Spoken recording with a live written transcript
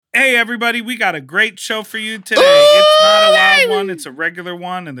Hey, everybody, we got a great show for you today. It's not a wild one, it's a regular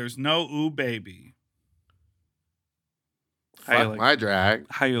one, and there's no ooh baby. Fuck my drag.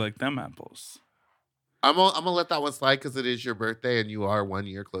 How you like them apples? I'm gonna let that one slide because it is your birthday and you are 1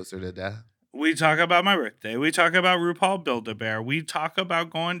 year closer to death. We talk about my birthday. We talk about RuPaul Build-A-Bear. We talk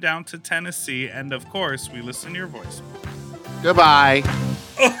about going down to Tennessee. And, of course, we listen to your voice. Goodbye.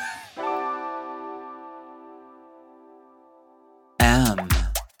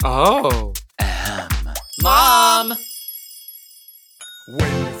 Mom!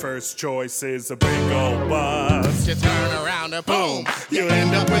 When your first choice is a big old bus, You turn around and boom, you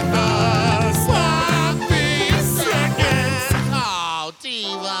end up with us. sloppy seconds. Oh,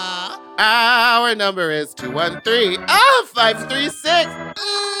 diva. Our number is 213-536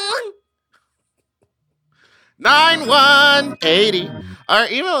 9180. Our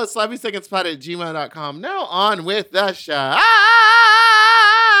email is sloppysecondspot@gmail.com. Now on with the show.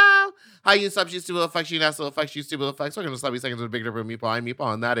 Hi, you subs, you stupid little fucks, you nasty little fucks, you stupid little fucks. Welcome to Sloppy Seconds with Big Dipper Meatball. I'm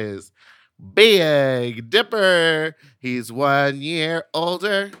Meatball, and that is Big Dipper. He's 1 year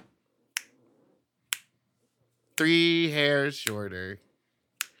older, 3 hairs shorter.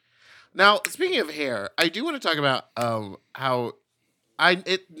 Now, speaking of hair, I do want to talk about how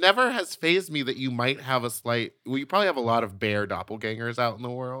it never has fazed me that you might have you probably have a lot of bear doppelgangers out in the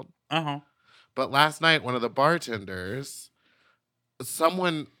world. Uh-huh. But last night, one of the bartenders,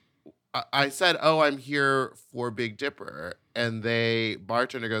 I said, "Oh, I'm here for Big Dipper," and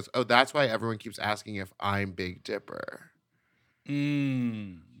bartender goes, "Oh, that's why everyone keeps asking if I'm Big Dipper."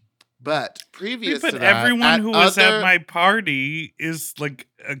 But previous to that, everyone who was at my party is like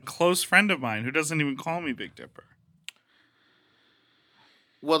a close friend of mine who doesn't even call me Big Dipper.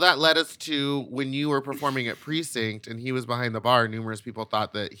 Well, that led us to when you were performing at Precinct and he was behind the bar. Numerous people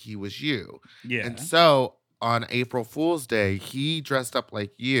thought that he was you. Yeah. And so on April Fool's Day, he dressed up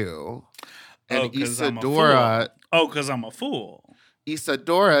like you. And Isadora. Because I'm a fool.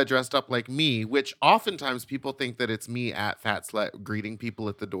 Isadora dressed up like me, which oftentimes people think that it's me at Fat Slut greeting people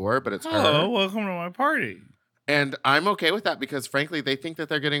at the door, but it's her. Oh, welcome to my party. And I'm okay with that because, frankly, they think that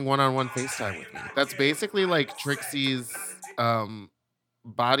they're getting one-on-one FaceTime with me. That's basically like Trixie's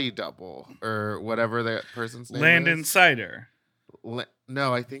body double or whatever that person's name Landon is. Cider.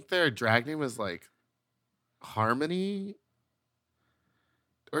 No, I think their drag name is like Harmony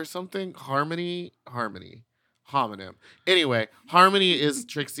or something. Harmony. Homonym. Anyway, Harmony is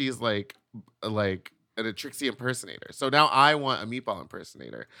Trixie's like a Trixie impersonator. So now I want a Meatball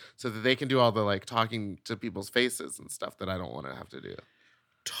impersonator so that they can do all the like talking to people's faces and stuff that I don't want to have to do.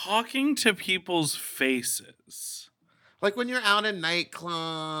 Talking to people's faces. Like when you're out at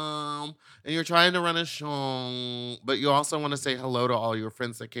nightclub and you're trying to run a show, but you also want to say hello to all your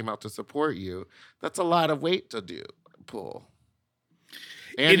friends that came out to support you. That's a lot of weight to pull.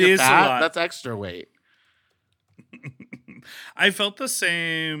 And it is fat, a lot. That's extra weight. I felt the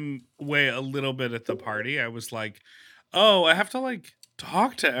same way a little bit at the party. I was like, oh, I have to like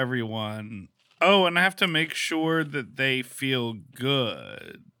talk to everyone. Oh, and I have to make sure that they feel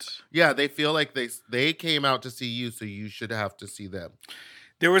good. Yeah, they feel like they came out to see you, so you should have to see them.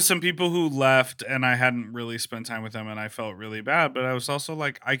 There were some people who left and I hadn't really spent time with them and I felt really bad, but I was also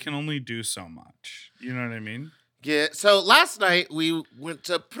like, I can only do so much. You know what I mean? Yeah. So last night we went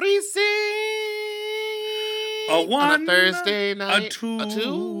to Precinct. A one, on a Thursday night. a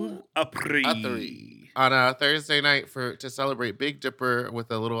two, a three. On a Thursday night to celebrate Big Dipper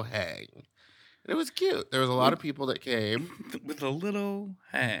with a little hang. And it was cute. There was a lot of people that came. With a little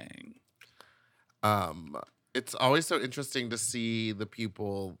hang. It's always so interesting to see the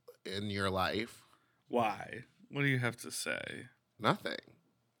people in your life. Why? What do you have to say? Nothing.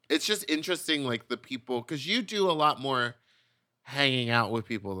 It's just interesting, like the people, because you do a lot more hanging out with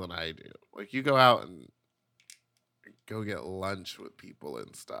people than I do. Like you go out and go get lunch with people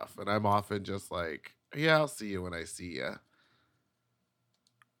and stuff. And I'm often just like, yeah, I'll see you when I see you.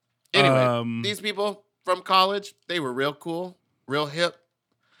 Anyway, these people from college, they were real cool, real hip,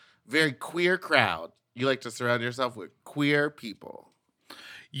 very queer crowd. You like to surround yourself with queer people.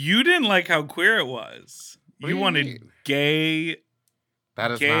 You didn't like how queer it was. You wanted mean? Gay.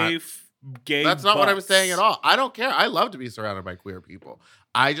 That is gay. That's not what I was butts. saying at all. I don't care. I love to be surrounded by queer people.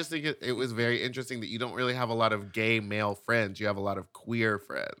 I just think it was very interesting that you don't really have a lot of gay male friends. You have a lot of queer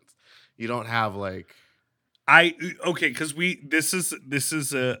friends. You don't have like. Because this is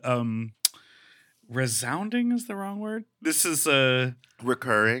a resounding is the wrong word. This is a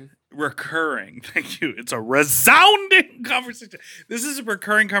recurring. recurring. Thank you. It's a resounding conversation. This is a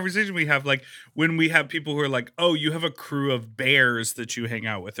recurring conversation we have. Like when we have people who are like, "Oh, you have a crew of bears that you hang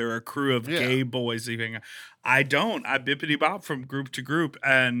out with, or a crew of gay boys that you hang out." I don't. I bippity bop from group to group,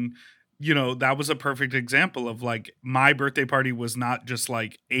 and that was a perfect example of like my birthday party was not just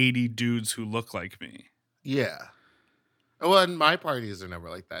like 80 dudes who look like me. Yeah. Well, and my parties are never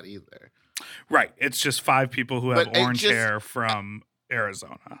like that either. Right. It's just 5 people who have But orange hair from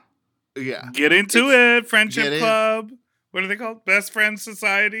Arizona. Yeah. Get into it. Friendship Get in. Club. What are they called? Best Friends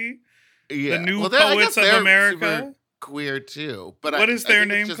Society? Yeah. The New I guess Poets of they're America? super queer too. But What is their I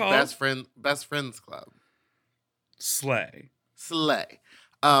think name it's just called? Best Friends Club. Slay. Slay.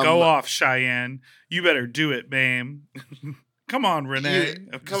 Go off, Cheyenne. You better do it, babe. Come on, Renee.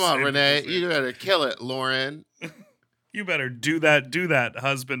 Come on, Renee. You better kill it, Lauren. You better do that,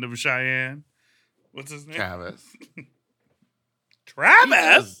 husband of Cheyenne. What's his name? Travis.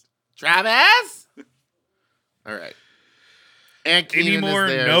 Travis? Travis? All right. And Any Keenan more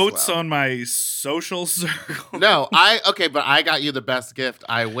is there notes as well. on my social circle? No, but I got you the best gift.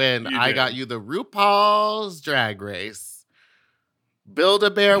 I win. You I did. got you the RuPaul's Drag Race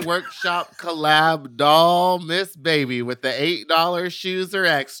Build-A-Bear Workshop collab doll Miss Baby with the $8 shoes or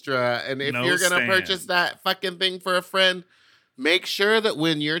extra. And if No you're going to stand. purchase that fucking thing for a friend, make sure that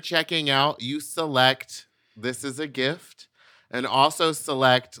when you're checking out, you select this is a gift and also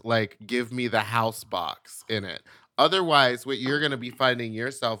select like give me the house box in it. Otherwise, what you're going to be finding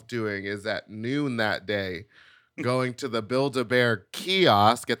yourself doing is at noon that day, going to the Build-A-Bear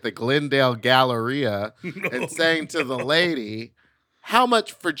kiosk at the Glendale Galleria and saying to the lady, how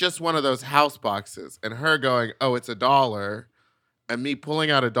much for just one of those house boxes? And her going, oh, it's $1. And me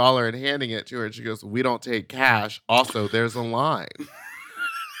pulling out $1 and handing it to her. And she goes, we don't take cash. Also, there's a line.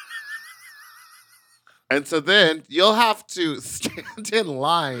 And so then you'll have to stand in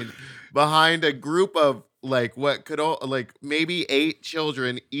line behind a group of like what could like maybe 8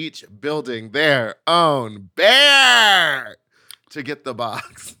 children each building their own bear to get the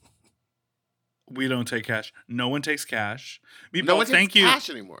box. We don't take cash. No one takes cash. No one takes cash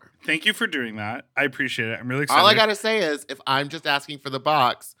anymore. Thank you for doing that. I appreciate it. I'm really excited. All I gotta say is, if I'm just asking for the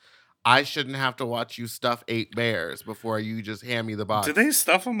box, I shouldn't have to watch you stuff 8 bears before you just hand me the box. Do they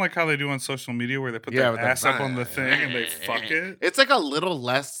stuff them like how they do on social media, where they put their with the ass up on the thing and they fuck it? It's like a little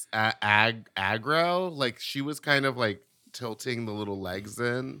less aggro. Like she was kind of like tilting the little legs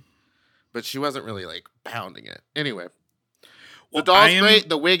in, but she wasn't really like pounding it. Anyway, the doll's great.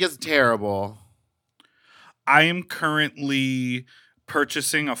 The wig is terrible. I am currently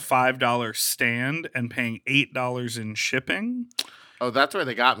purchasing a $5 stand and paying $8 in shipping. Oh, that's where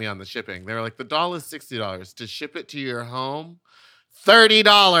they got me on the shipping. They were like, the doll is $60. To ship it to your home,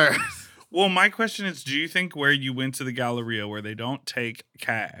 $30. Well, my question is, do you think where you went to the Galleria where they don't take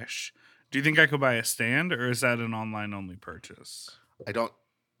cash, do you think I could buy a stand, or is that an online only purchase? I don't.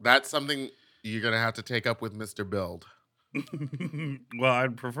 That's something you're going to have to take up with Mr. Build. Well,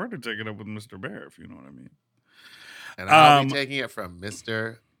 I'd prefer to take it up with Mr. Bear, if you know what I mean. And I'll be taking it from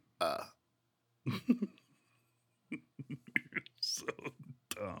Mr. So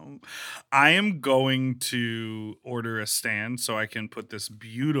dumb. I am going to order a stand so I can put this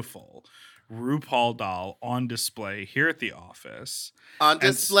beautiful RuPaul doll on display here at the office. On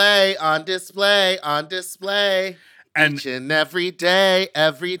display. And each and every day.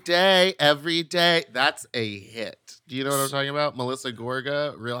 That's a hit. Do you know what I'm talking about? Melissa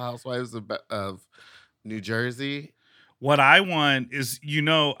Gorga, Real Housewives of New Jersey. what I want is,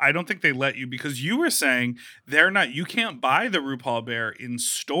 I don't think they let you, because you were saying you can't buy the RuPaul Bear in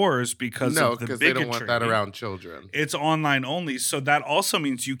stores because of the bigotry. They don't want that around children. It's online only. So that also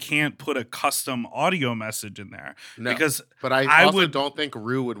means you can't put a custom audio message in there. No, because but I also don't think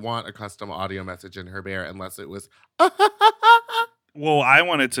Ru would want a custom audio message in her bear unless it was. Well, I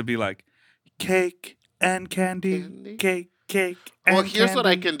want it to be like cake and candy. Cake. Well, here's what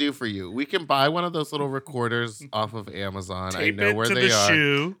I can do for you. We can buy one of those little recorders off of Amazon. Tape I know where they are.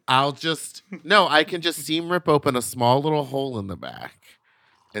 Shoe. I can just seam rip open a small little hole in the back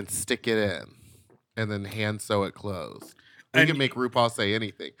and stick it in, and then hand sew it closed. We can make RuPaul say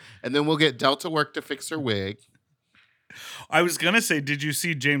anything, and then we'll get Delta work to fix her wig. I was gonna say, did you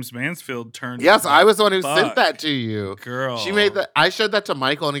see James Mansfield turn? Yes, I was the one who sent that to you, girl. She made that. I showed that to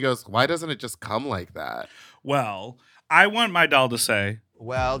Michael, and he goes, "Why doesn't it just come like that?" Well, I want my doll to say,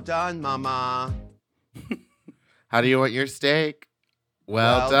 "Well done, Mama." How do you want your steak?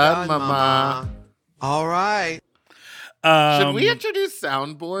 Well done, Mama. All right. Should we introduce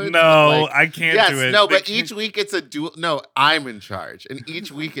soundboards? No, I can't do it. No, but each week it's a dual. No, I'm in charge, and each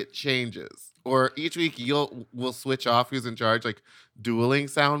week it changes. Or each week we'll switch off who's in charge. Like dueling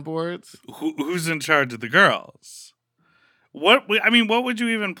soundboards. Who's in charge of the girls? What would you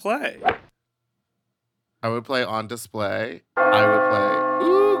even play? I would play On Display. I would play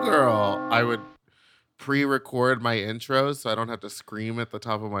Ooh Girl. I would pre-record my intros so I don't have to scream at the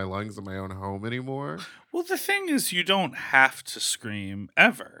top of my lungs in my own home anymore. Well, the thing is, you don't have to scream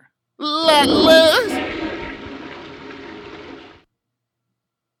ever. Let loose.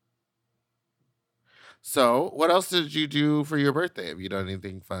 So, what else did you do for your birthday? Have you done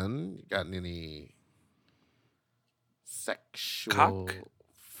anything fun? You gotten any sexual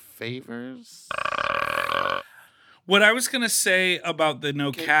favors? What I was going to say about the no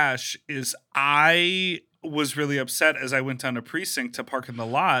Okay. cash is I was really upset as I went down to Precinct to park in the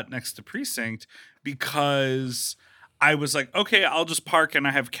lot next to Precinct because I was like, okay, I'll just park and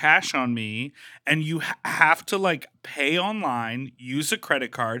I have cash on me. And you have to like pay online, use a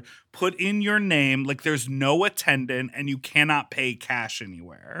credit card, put in your name. Like there's no attendant and you cannot pay cash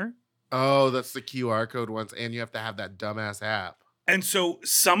anywhere. Oh, that's the QR code ones. And you have to have that dumbass app. And so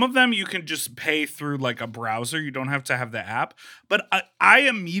some of them you can just pay through like a browser. You don't have to have the app. But I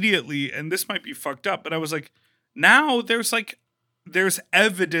immediately, and this might be fucked up, but I was like, now there's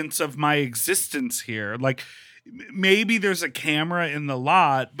evidence of my existence here. Like maybe there's a camera in the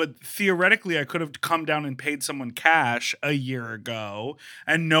lot, but theoretically I could have come down and paid someone cash a year ago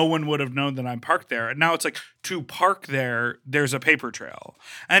and no one would have known that I'm parked there. And now it's like to park there's a paper trail.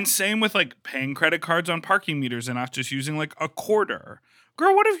 And same with like paying credit cards on parking meters and not just using like a quarter.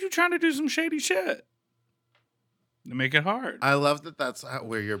 Girl, what if you're trying to do some shady shit? To make it hard. I love that that's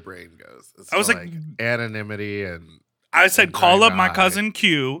where your brain goes. It's I was to, like anonymity and I said, and call up dry my eye. cousin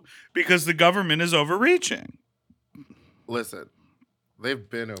Q because the government is overreaching. Listen, they've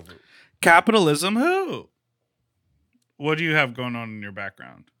been over. Capitalism who? What do you have going on in your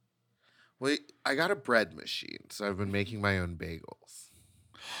background? Wait, I got a bread machine, so I've been making my own bagels.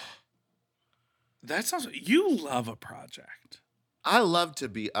 That sounds... You love a project. I love to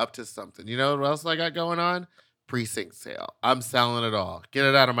be up to something. You know what else I got going on? Precinct sale. I'm selling it all. Get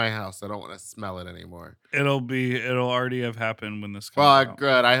it out of my house. I don't want to smell it anymore. It'll already have happened when this comes Well, out.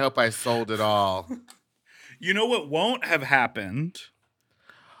 good. I hope I sold it all. You know what won't have happened?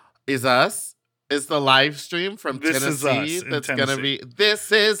 Is us? Is the live stream from This Is Tennessee Us in that's going to Tennessee. be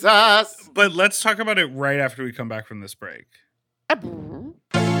This Is Us? But let's talk about it right after we come back from this break.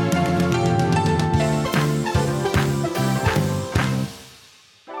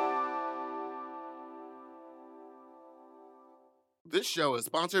 This show is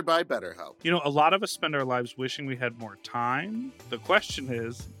sponsored by BetterHelp. You know, a lot of us spend our lives wishing we had more time. The question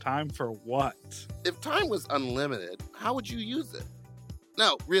is, time for what? If time was unlimited, how would you use it?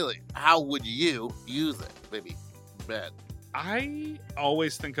 No, really, how would you use it? Maybe bed. I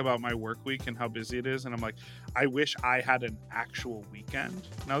always think about my work week and how busy it is, and I'm like, I wish I had an actual weekend.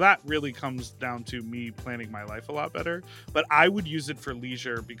 Now that really comes down to me planning my life a lot better, but I would use it for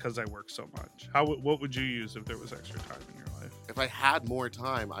leisure because I work so much. What would you use if there was extra time in your life? If I had more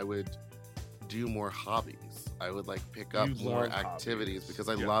time, I would do more hobbies. I would like pick up You more love activities hobbies. because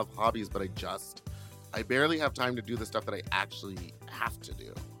I Yeah. love hobbies, but I barely have time to do the stuff that I actually have to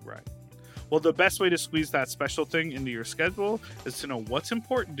do. Right. Well, the best way to squeeze that special thing into your schedule is to know what's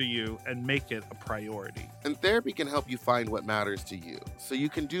important to you and make it a priority. And therapy can help you find what matters to you so you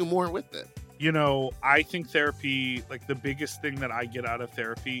can do more with it. You know, I think therapy, like the biggest thing that I get out of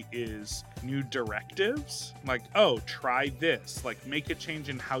therapy is new directives. Like, oh, try this. Like, make a change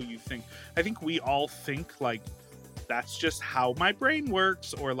in how you think. I think we all think like, that's just how my brain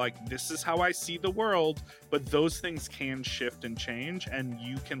works, or like, this is how I see the world. But those things can shift and change, and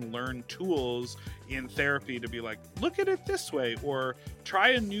you can learn tools in therapy to be like, look at it this way, or try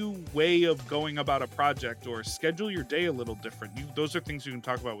a new way of going about a project, or schedule your day a little different. Those are things you can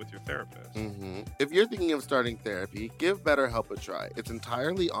talk about with your therapist. If you're thinking of starting therapy, give BetterHelp a try. It's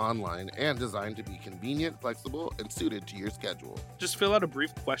entirely online and designed to be convenient, flexible, and suited to your schedule. Just fill out a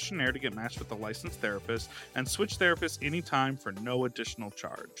brief questionnaire to get matched with a licensed therapist and switch therapists anytime for no additional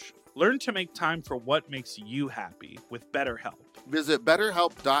charge. Learn to make time for what makes you happy with BetterHelp. Visit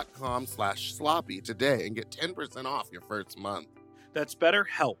betterhelp.com/sloppy today and get 10% off your first month. That's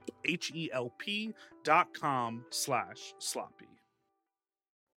BetterHelp, HELP.com/sloppy.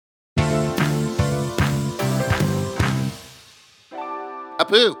 I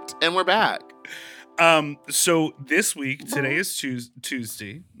pooped, and we're back. So this week, today is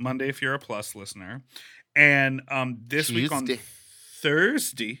Tuesday, Monday if you're a Plus listener, and this week on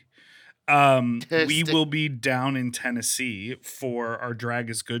Thursday, we will be down in Tennessee for our Drag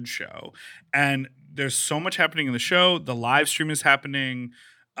is Good show, and there's so much happening in the show. The live stream is happening,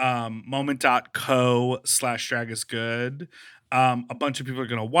 moment.co/drag is good. A bunch of people are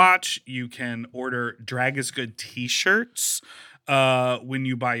going to watch. You can order Drag is Good t-shirts when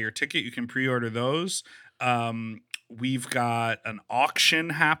you buy your ticket. You can pre-order those. We've got an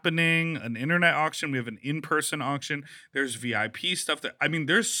auction happening, an internet auction. We have an in-person auction. There's VIP stuff.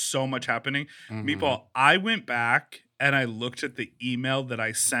 There's so much happening. Meatball, I went back and I looked at the email that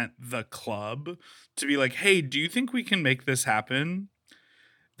I sent the club to be like, hey, do you think we can make this happen?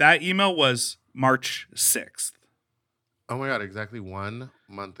 That email was March 6th. Oh my God, exactly 1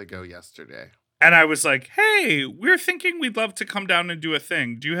 month ago yesterday. And I was like, hey, we're thinking we'd love to come down and do a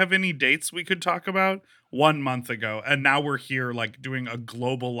thing. Do you have any dates we could talk about? 1 month ago. And now we're here like doing a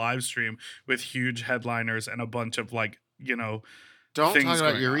global live stream with huge headliners and a bunch of like, Don't things talk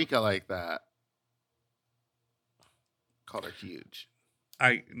about going Eureka like that. Called her huge.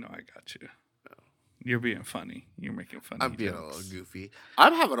 I got you. You're being funny. You're making funny I'm being jokes. a little goofy.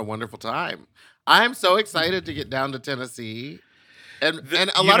 I'm having a wonderful time. I'm so excited to get down to Tennessee. And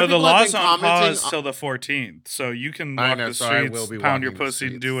a lot of the people have law's been on commenting pause till the 14th, so you can I walk know, the so I streets, will be pound your walking the pussy,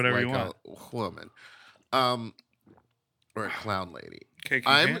 streets do whatever you like want. a woman. Or a clown lady. Cake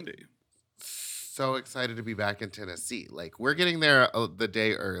and I'm candy. so excited to be back in Tennessee. Like, we're getting there the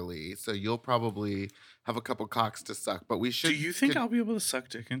day early, so you'll probably have a couple cocks to suck. But we should. Do you think I'll be able to suck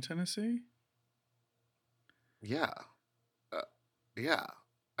dick in Tennessee? Yeah. Yeah.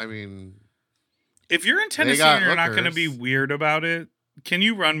 I mean, if you're in Tennessee got and you're not going to be hookers. weird about it, can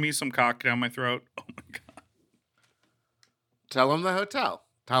you run me some cock down my throat? Oh my God. tell them the hotel.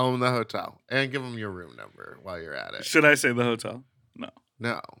 Tell them the hotel. And give them your room number while you're at it. Should I say the hotel?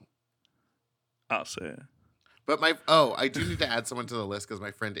 No. I'll say it. But I do need to add someone to the list because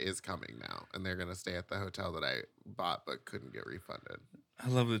my friend is coming now. And they're going to stay at the hotel that I bought but couldn't get refunded. I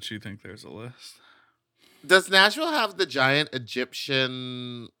love that you think there's a list. Does Nashville have the giant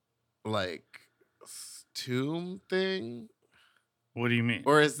Egyptian, like, tomb thing? What do you mean?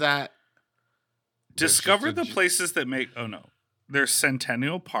 Or is that... Discover there's just the places that make... Oh, no. There's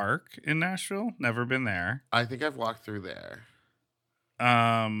Centennial Park in Nashville. Never been there. I think I've walked through there.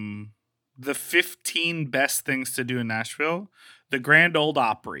 The 15 best things to do in Nashville. The Grand Ole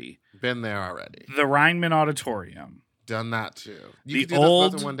Opry. Been there already. The Rhineman Auditorium. Done that too. You The can do those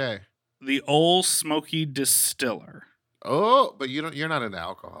both old- in one day. The Old Smoky Distiller. Oh, but you're not into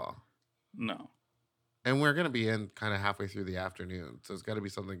alcohol. No. And we're gonna be in kind of halfway through the afternoon, so it's got to be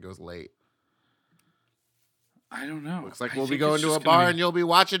something that goes late. I don't know. Looks like I we'll be think going it's to a just gonna bar be and you'll be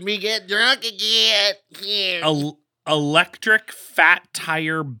watching me get drunk again. electric fat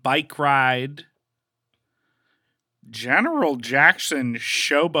tire bike ride. General Jackson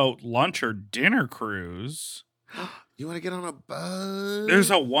showboat lunch or dinner cruise. You want to get on a bus? There's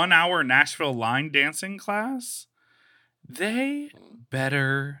a 1 hour Nashville line dancing class. They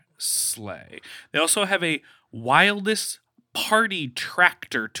better slay. They also have a wildest party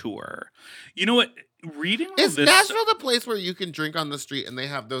tractor tour. You know what? Reading all Is this. Nashville the place where you can drink on the street and they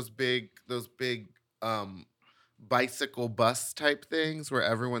have those big bicycle bus type things where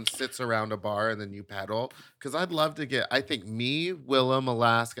everyone sits around a bar and then you pedal? Because I'd love to get. I think me, Willem,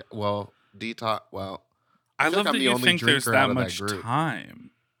 Alaska. Well, Detox. Well, I feel love like I'm that the you only think there's drinker out that of that much group. time.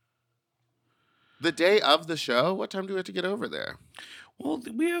 the day of the show. What time do we have to get over there? Well,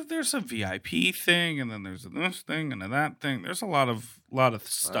 there's a VIP thing, and then there's this thing and that thing. There's a lot of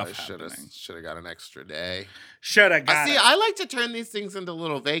stuff I should happening. have got an extra day. Should have got See, it. I like to turn these things into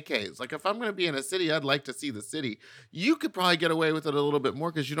little vacays. Like if I'm going to be in a city, I'd like to see the city. You could probably get away with it a little bit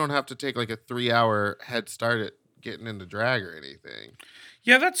more because you don't have to take like a 3-hour head start at getting into drag or anything.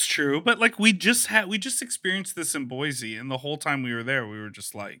 Yeah, that's true. But like we just experienced this in Boise, and the whole time we were there, we were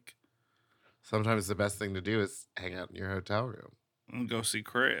just like, Sometimes the best thing to do is hang out in your hotel room. go see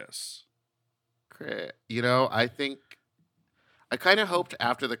Chris. You know, I think I kind of hoped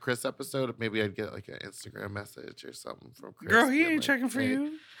after the Chris episode, maybe I'd get like an Instagram message or something from Chris. Girl, he being ain't like, checking for "Hey."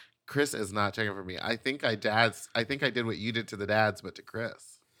 you. Chris is not checking for me. I think I did what you did to the dads, but to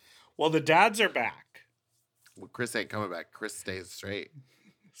Chris. Well, the dads are back. Well, Chris ain't coming back. Chris stays straight.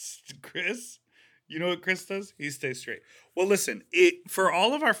 Chris, you know what Chris does? He stays straight. Well, listen, for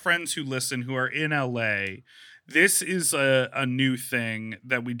all of our friends who listen who are in LA, this is a new thing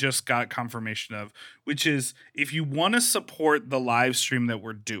that we just got confirmation of, which is if you want to support the live stream that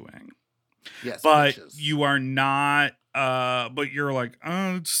we're doing, Yes, but bitches. you are not, but you're like,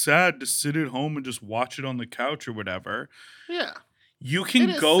 oh, it's sad to sit at home and just watch it on the couch or whatever. Yeah. You It can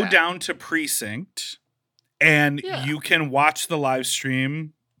is go sad. down to Precinct and Yeah. you can watch the live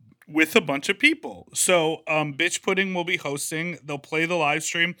stream with a bunch of people. So Bitch Pudding will be hosting. They'll play the live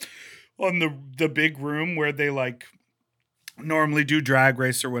stream on the big room where they like normally do Drag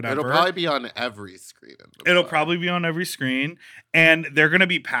Race or whatever. It'll probably be on every screen. It'll probably be on every screen. And they're going to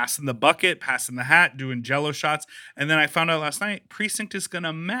be passing the bucket, passing the hat, doing jello shots. And then I found out last night, Precinct is going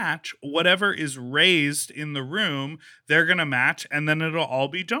to match whatever is raised in the room. They're going to match, and then it'll all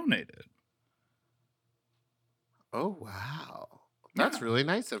be donated. Oh, wow. That's really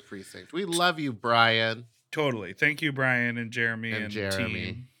nice of Precinct. We love you, Brian. Totally. Thank you, Brian and Jeremy and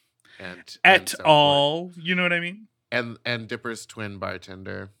team. And Et so al. forth. You know what I mean? And Dipper's twin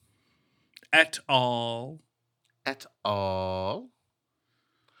bartender. Et al. Et al.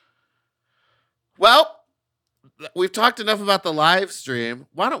 Well, we've talked enough about the live stream.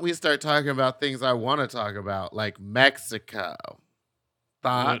 Why don't we start talking about things I want to talk about, like Mexico?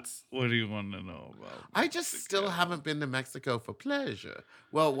 Thoughts? What do you want to know about? I just still haven't been to Mexico for pleasure.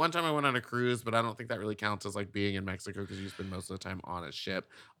 Well, one time I went on a cruise, but I don't think that really counts as like being in Mexico because you spend most of the time on a ship.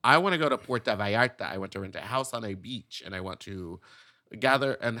 I want to go to Puerto Vallarta. I want to rent a house on a beach, and I want to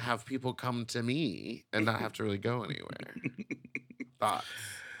gather and have people come to me and not have to really go anywhere. Thoughts?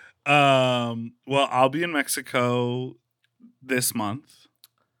 Well, I'll be in Mexico this month.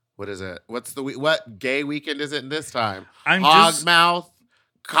 What is it? What's the what gay weekend is it this time? I'm Hog just Mouth,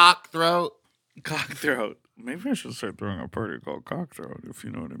 Cockthroat. Cockthroat. Maybe I should start throwing a party called Cockthroat, if you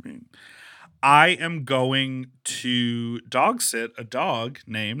know what I mean. I am going to dog sit a dog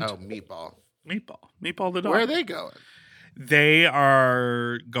named Meatball. Meatball the dog. Where are they going? They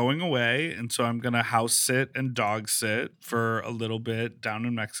are going away, and so I'm going to house sit and dog sit for a little bit down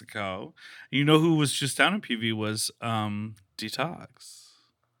in Mexico. You know who was just down in PV was Detox.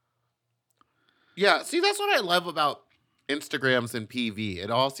 Yeah, see, that's what I love about Instagrams and PV.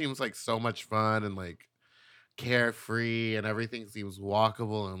 It all seems like so much fun and like carefree, and everything seems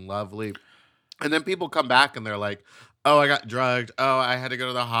walkable and lovely. And then people come back and they're like, oh, I got drugged. Oh, I had to go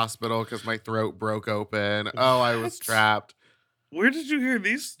to the hospital because my throat broke open. Oh, I was trapped. Where did you hear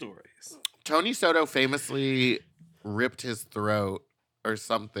these stories? Tony Soto famously ripped his throat or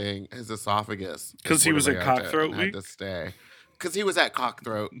something, his esophagus. Because he was at Cockthroat Week? Had to stay. Because he was at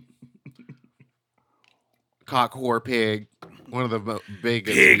Cockthroat. Cock whore pig. One of the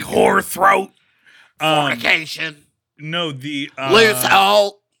biggest. Pig whore throat. Fornication. No, the loose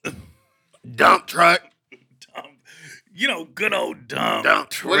hole. Dump truck. You know, good old dump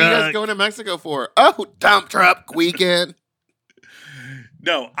truck. What are you guys going to Mexico for? Oh, dump truck weekend.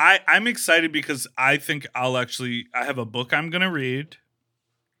 No, I'm excited because I think I have a book I'm going to read.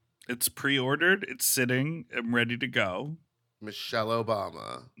 It's pre-ordered. It's sitting. I'm ready to go. Michelle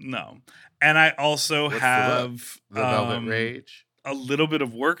Obama. No. And I also have the Velvet Rage. A little bit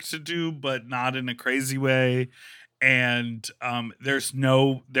of work to do, but not in a crazy way. And there's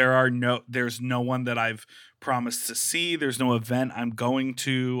no one that I've promised to see. There's no event I'm going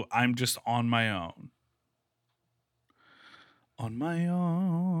to. I'm just on my own. On my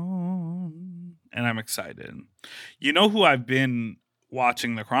own. And I'm excited. You know who I've been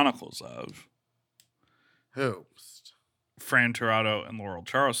watching the chronicles of? Who? Fran Tirado and Laurel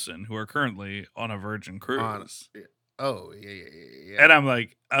Charleston, who are currently on a Virgin cruise. Oh, yeah. And I'm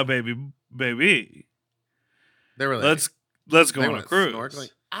like, oh, baby. They were like, let's go on a cruise. Snorkeling.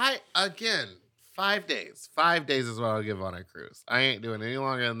 5 days. 5 days is what I'll give on a cruise. I ain't doing any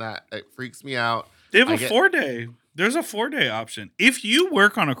longer than that. It freaks me out. They have a 4-day. There's a 4-day option. If you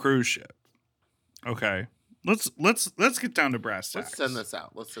work on a cruise ship, okay. Let's get down to brass tacks. Let's send this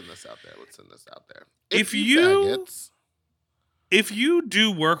out there. If you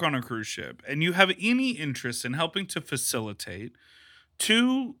do work on a cruise ship and you have any interest in helping to facilitate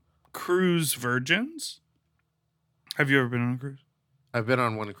 2 cruise virgins, have you ever been on a cruise? I've been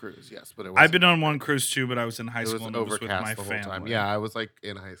on one cruise, yes, but I've been on one cruise too, but I was in high school and it was with my the family. whole time. Yeah, I was like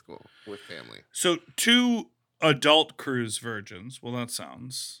in high school with family. So 2 adult cruise virgins. Well, that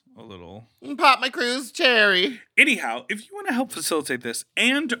sounds a little. Pop my cruise cherry. Anyhow, if you want to help facilitate this,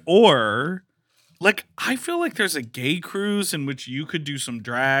 or like I feel like there's a gay cruise in which you could do some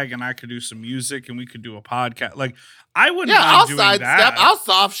drag and I could do some music and we could do a podcast. Like I wouldn't mind doing that. I'll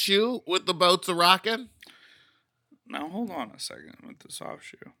soft shoe with the boats a rocking. Now hold on a second with the soft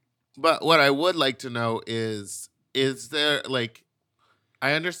shoe. But what I would like to know is there like,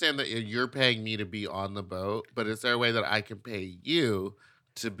 I understand that you're paying me to be on the boat, but is there a way that I can pay you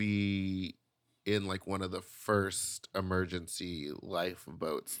to be in like one of the first emergency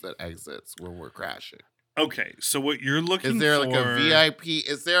lifeboats that exits when we're crashing? Okay, so what you're looking for... Is there like a VIP?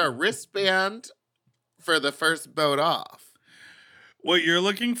 Is there a wristband for the first boat off? What you're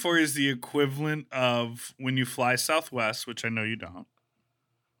looking for is the equivalent of when you fly Southwest, which I know you don't,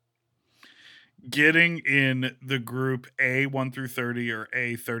 getting in the group A 1 through 30 or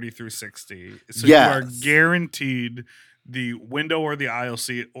A 30 through 60. So you are guaranteed the window or the aisle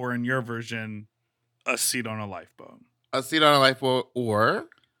seat, or in your version, a seat on a lifeboat. A seat on a lifeboat or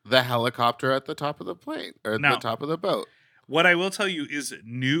the helicopter at the top of the plane or at the Now, top of the boat. what I will tell you is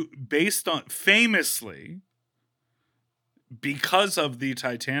based on famously, because of the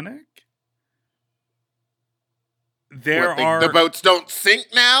Titanic, The boats don't sink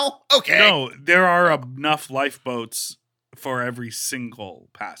now? Okay. No, there are enough lifeboats for every single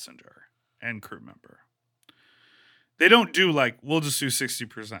passenger and crew member. They don't do like, we'll just do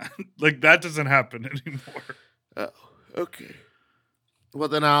 60%. Like that doesn't happen anymore. Oh, okay. Well,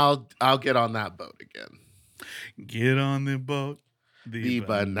 then I'll get on that boat again. Get on the boat. The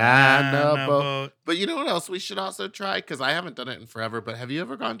banana boat. But you know what else we should also try? Because I haven't done it in forever, but have you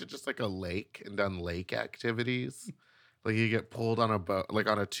ever gone to just like a lake and done lake activities? Like you get pulled on a boat, like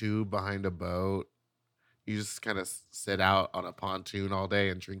on a tube behind a boat. You just kind of sit out on a pontoon all day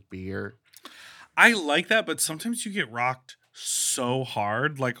and drink beer. I like that, but sometimes you get rocked so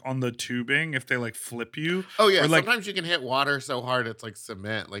hard, like on the tubing, if they like flip you. Oh yeah, or, like, sometimes you can hit water so hard it's like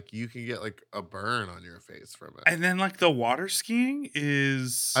cement. Like you can get like a burn on your face from it. and then like the water skiing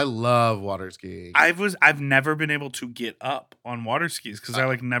is. I love water skiing. I've never been able to get up on water skis because I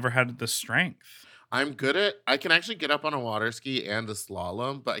like never had the strength. I can actually get up on a water ski and a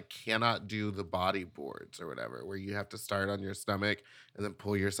slalom, but I cannot do the body boards or whatever, where you have to start on your stomach and then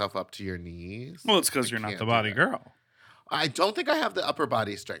pull yourself up to your knees. Well, it's because you're not the body girl. I don't think I have the upper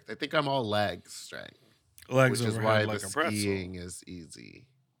body strength. I think I'm all leg strength. Legs which is overhead why like the a pretzel. skiing is easy.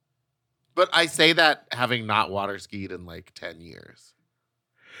 But I say that having not water skied in like 10 years.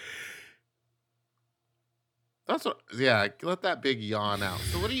 That's what, yeah, let that big yawn out.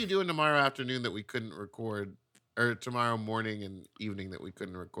 So what are you doing tomorrow afternoon that we couldn't record, or tomorrow morning and evening that we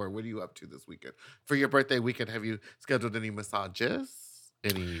couldn't record? What are you up to this weekend? For your birthday weekend, have you scheduled any massages?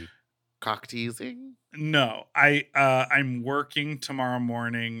 Any cock teasing? No, I'm working tomorrow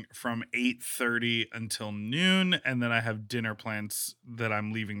morning from 8:30 until noon, and then I have dinner plans that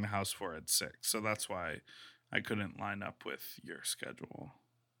I'm leaving the house for at 6. So that's why I couldn't line up with your schedule.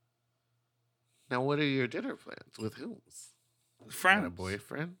 Now, what are your dinner plans? With whom? Friends. Got a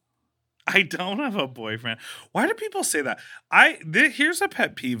boyfriend? I don't have a boyfriend. Why do people say that? Here's a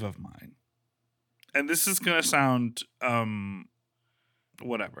pet peeve of mine. And this is going to sound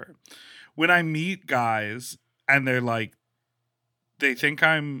whatever. When I meet guys and they're like, they think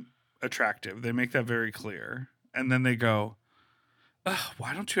I'm attractive. They make that very clear. And then they go,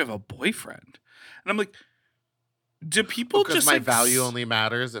 why don't you have a boyfriend? And I'm like, do people because just my like value only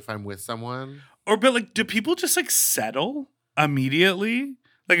matters if I'm with someone? But like, do people just like settle immediately?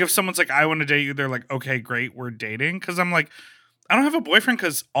 Like if someone's like, I want to date you, they're like, okay, great, we're dating. Because I'm like, I don't have a boyfriend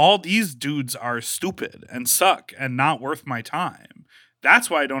because all these dudes are stupid and suck and not worth my time. That's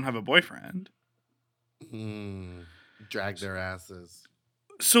why I don't have a boyfriend. Drag their asses.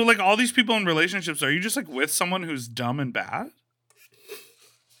 So like all these people in relationships, are you just like with someone who's dumb and bad?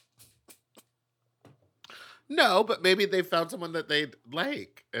 No, but maybe they found someone that they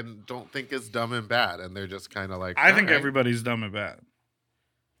like and don't think is dumb and bad. And they're just kind of like, I think right. everybody's dumb and bad.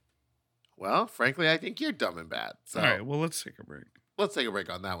 Well, frankly, I think you're dumb and bad. So all right, well, let's take a break. Let's take a break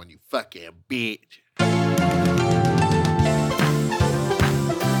on that one, you fucking bitch.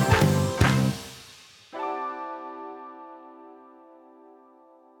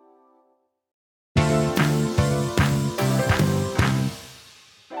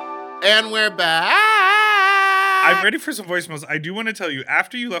 And we're back. I'm ready for some voicemails. I do want to tell you,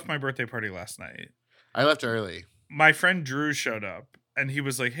 after you left my birthday party last night, I left early. My friend Drew showed up and he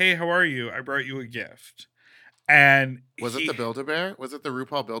was like, hey, how are you? I brought you a gift. And was it the Build-A-Bear? Was it the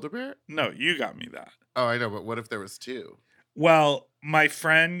RuPaul Build-A-Bear? No, you got me that. Oh, I know, but what if there was two? Well, my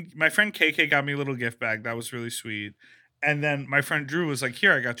friend KK got me a little gift bag. That was really sweet. And then my friend Drew was like,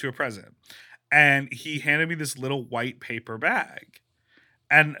 here, I got you a present. And he handed me this little white paper bag.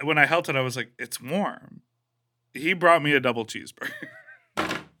 And when I held it, I was like, it's warm. He brought me a double cheeseburger.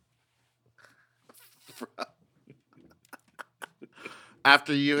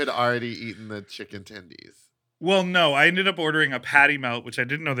 After you had already eaten the chicken tendies. Well, no, I ended up ordering a patty melt, which I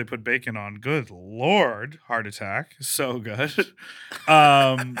didn't know they put bacon on. Good Lord, heart attack. So good.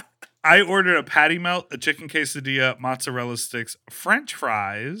 I ordered a patty melt, a chicken quesadilla, mozzarella sticks, French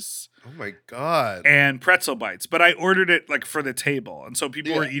fries. Oh my God. And pretzel bites. But I ordered it like for the table. And so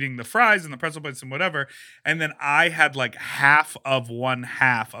people were eating the fries and the pretzel bites and whatever. And then I had like half of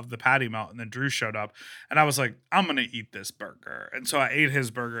the patty melt. And then Drew showed up. And I was like, I'm going to eat this burger. And so I ate his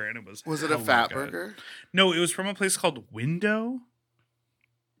burger and it was Was it a fat burger? No, it was from a place called Window.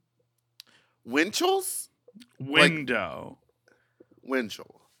 Winchell's? Window.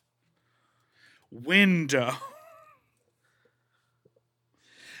 Winchell. Window.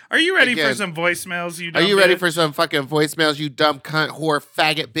 Are you ready for Again, some voicemails, you Are dumb you ready bitch? for some fucking voicemails, you dumb cunt, whore,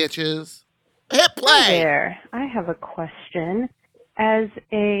 faggot bitches? Hit Hi play! there. I have a question. As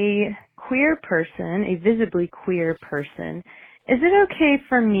a queer person, a visibly queer person, is it okay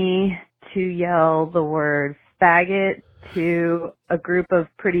for me to yell the word faggot to a group of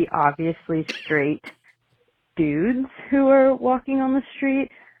pretty obviously straight dudes who are walking on the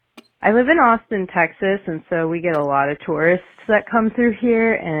street? I live in Austin, Texas, and so we get a lot of tourists that come through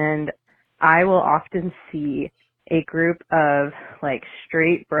here, and I will often see a group of like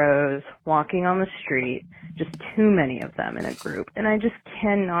straight bros walking on the street, just too many of them in a group, and I just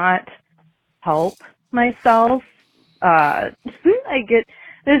cannot help myself. I get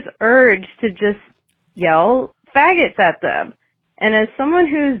this urge to just yell faggots at them. And as someone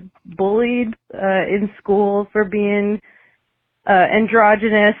who's bullied in school for being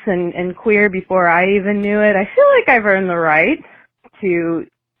androgynous and queer before I even knew it, I feel like I've earned the right to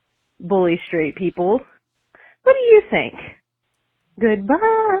bully straight people. What do you think?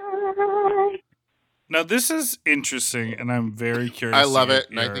 Goodbye. Now, this is interesting, and I'm very curious. I to love get it,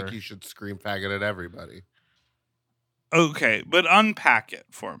 and I think you should scream faggot at everybody. Okay, but unpack it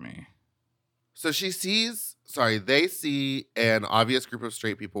for me. So they see an obvious group of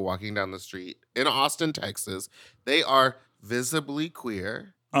straight people walking down the street in Austin, Texas. They are visibly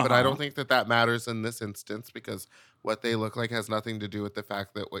queer, but I don't think that matters in this instance because what they look like has nothing to do with the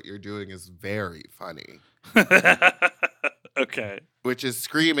fact that what you're doing is very funny. Okay. Which is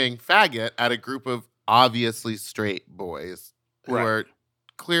screaming faggot at a group of obviously straight boys who are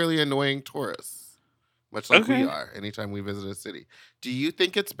clearly annoying tourists, much like we are anytime we visit a city. Do you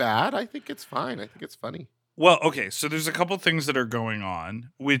think it's bad? I think it's fine. I think it's funny. Well, okay, so there's a couple things that are going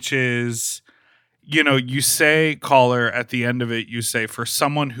on, which is, you know, you say, caller, at the end of it, you say, for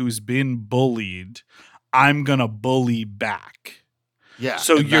someone who's been bullied, I'm going to bully back. Yeah,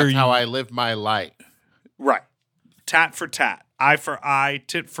 so that's how I live my life. Right. Tat for tat, eye for eye,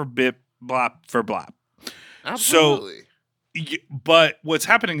 tit for bit, blap for blap. Absolutely. But what's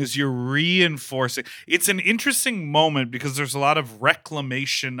happening is you're reinforcing. It's an interesting moment because there's a lot of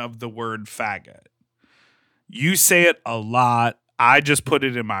reclamation of the word faggot. You say it a lot. I just put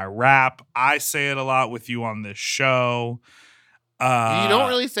it in my rap. I say it a lot with you on this show. You don't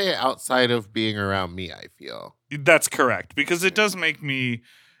really say it outside of being around me, I feel. That's correct. Because it does make me...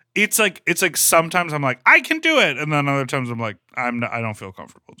 It's like sometimes I'm like, I can do it. And then other times I'm like, I don't feel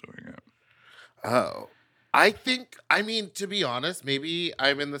comfortable doing it. Oh. To be honest, maybe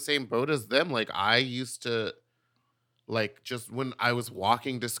I'm in the same boat as them. Like, I used to... Like, just when I was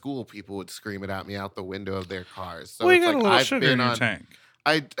walking to school, people would scream it at me out the window of their cars. So well, you it's got like a little I've sugar been in your on. tank.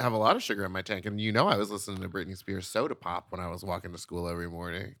 I have a lot of sugar in my tank, and I was listening to Britney Spears' "Soda Pop" when I was walking to school every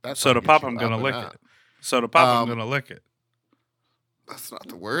morning. That's Soda Pop, I'm gonna lick it. Soda Pop, I'm gonna lick it. That's not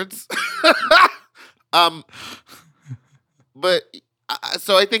the words. But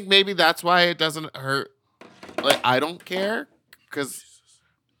so I think maybe that's why it doesn't hurt. Like, I don't care because.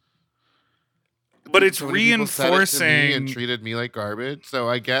 But it's so reinforcing reinforcing and treated me like garbage. So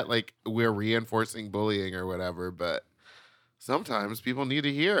I get like we're reinforcing bullying or whatever, but sometimes people need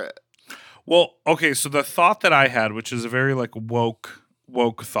to hear it. Well, okay, so the thought that I had, which is a very like woke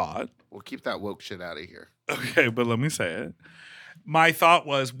thought. We'll keep that woke shit out of here. Okay, but let me say it. My thought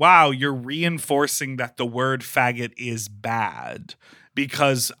was, wow, you're reinforcing that the word faggot is bad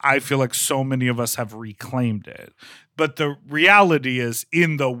because I feel like so many of us have reclaimed it. But the reality is,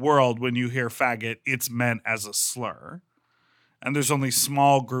 in the world, when you hear faggot, it's meant as a slur. And there's only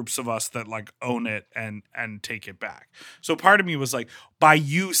small groups of us that like own it and take it back. So part of me was like, by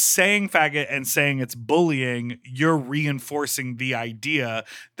you saying faggot and saying it's bullying, you're reinforcing the idea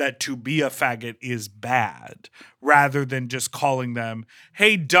that to be a faggot is bad, rather than just calling them,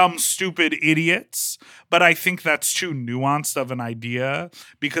 hey, dumb, stupid idiots. But I think that's too nuanced of an idea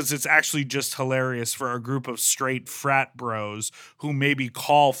because it's actually just hilarious for a group of straight frat bros who maybe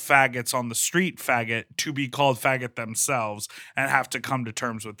call faggots on the street faggot to be called faggot themselves and have to come to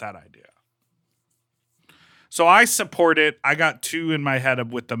terms with that idea. So I support it. I got two in my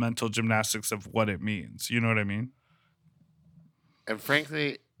head with the mental gymnastics of what it means. You know what I mean? And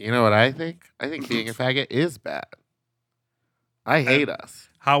frankly, you know what I think? I think being a faggot is bad. I hate us.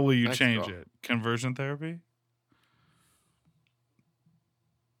 How will you change it? Conversion therapy?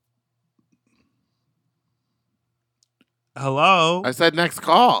 Hello? I said next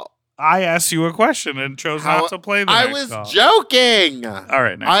call. I asked you a question and chose not to play the next call. I was joking. All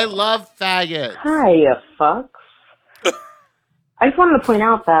right. I love faggots. Hi, you fucks. I just wanted to point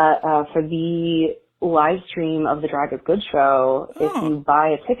out that for the live stream of the Drag is Good show. If Oh. you buy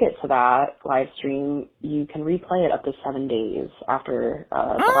a ticket to that live stream, you can replay it up to 7 days after the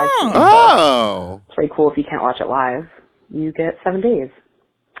live stream. Oh. It's very cool if you can't watch it live. You get 7 days.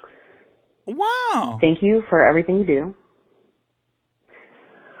 Wow. Thank you for everything you do.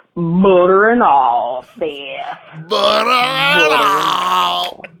 Butter and all, Beth. Butter and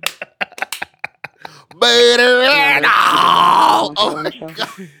all. Butter and all. Oh my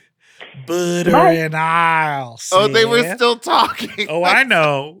God. Butter Bye. and oil. Oh, they were Seth. still talking. Oh, I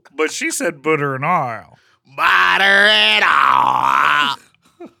know, but she said butter and oil. Butter and all.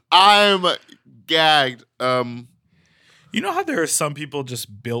 I'm gagged. You know how there are some people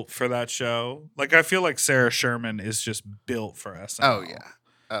just built for that show? Like, I feel like Sarah Sherman is just built for SNL. Oh yeah.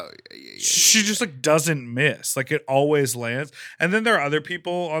 Oh yeah. She just like doesn't miss. Like, it always lands. And then there are other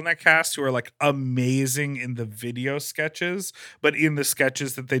people on that cast who are like amazing in the video sketches, but in the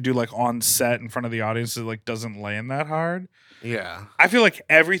sketches that they do like on set in front of the audience, it like doesn't land that hard. Yeah. I feel like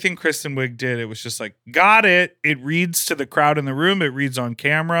everything Kristen Wiig did, it was just like, got it. It reads to the crowd in the room. It reads on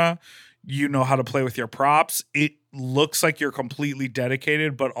camera. You know how to play with your props. It looks like you're completely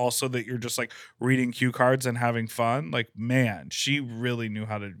dedicated, but also that you're just like reading cue cards and having fun. Like, man, she really knew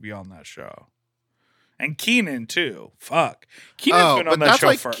how to be on that show. And Keenan too. Fuck. Keenan's been on that show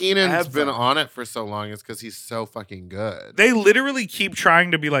that's forever. why Keenan's been on it for so long is because he's so fucking good. They literally keep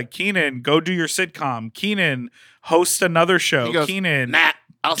trying to be like, Keenan, go do your sitcom. Keenan, host another show. He goes, Keenan, nah,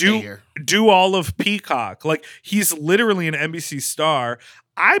 I'll stay here. do all of Peacock. Like, he's literally an NBC star.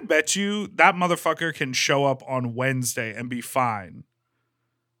 I bet you that motherfucker can show up on Wednesday and be fine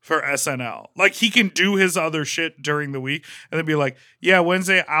for SNL. Like, he can do his other shit during the week and then be like, yeah,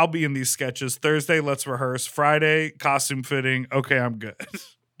 Wednesday I'll be in these sketches. Thursday, let's rehearse. Friday, costume fitting. Okay, I'm good.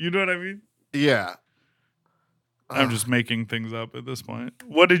 You know what I mean? Yeah. I'm just making things up at this point.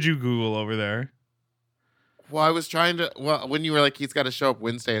 What did you Google over there? Well, I was trying to. Well, when you were like, he's got to show up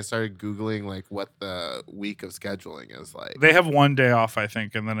Wednesday, I started Googling like what the week of scheduling is like. They have one day off, I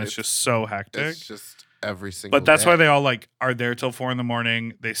think, and then it's just so hectic. It's just every single But that's day. why they all like are there till 4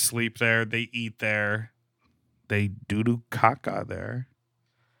 a.m. They sleep there. They eat there. They doo-doo caca there.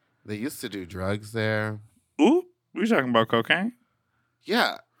 They used to do drugs there. Ooh, we talking about cocaine?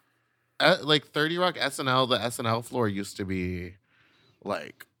 Yeah. Like 30 Rock SNL, the SNL floor used to be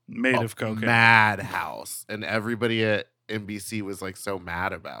like Made of cocaine. madhouse. And everybody at NBC was like so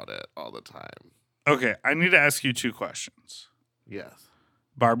mad about it all the time. Okay, I need to ask you 2 questions. Yes.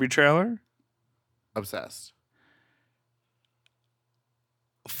 Barbie trailer? Obsessed.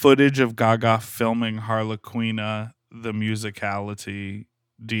 Footage of Gaga filming Harlequina, the musicality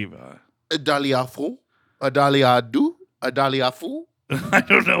diva. Adalia Fu? Adalia Du? Adalia Fu? I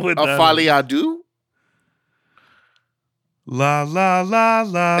don't know what that is. Afalia Du? La la la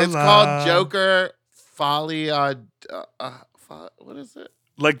la. It's called Joker Folia. What is it?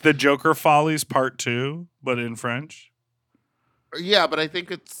 Like the Joker Follies Part 2, but in French. Yeah, but I think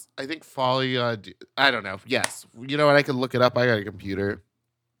Folia. I don't know. Yes, you know what? I can look it up. I got a computer.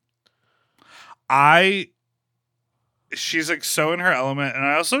 She's like so in her element, and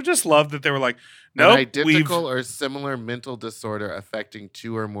I also just love that they were like, An nope, identical or similar mental disorder affecting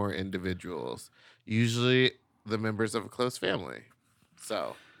 2 or more individuals, usually the members of a close family.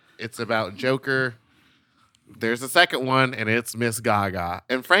 So it's about Joker. There's a second one, and it's Miss Gaga.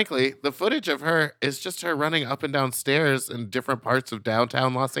 And frankly, the footage of her is just her running up and down stairs in different parts of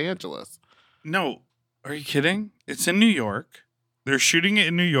downtown Los Angeles. No, are you kidding? It's in New York. They're shooting it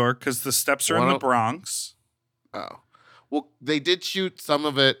in New York because the steps are in the Bronx. Oh. Well, they did shoot some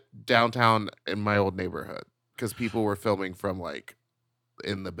of it downtown in my old neighborhood because people were filming from like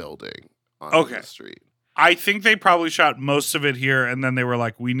in the building on the street. I think they probably shot most of it here, and then they were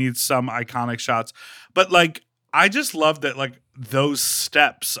like, we need some iconic shots. But like, I just love that like those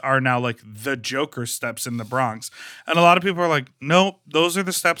steps are now like the Joker steps in the Bronx. And a lot of people are like, nope, those are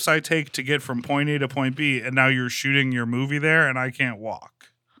the steps I take to get from point A to point B. And now you're shooting your movie there and I can't walk.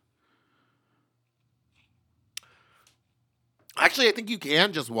 Actually, I think you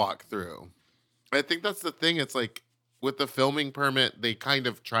can just walk through. I think that's the thing. It's like with the filming permit, they kind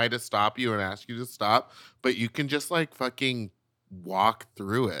of try to stop you and ask you to stop, but you can just like fucking walk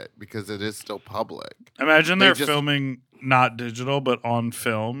through it because it is still public. Imagine they're filming not digital, but on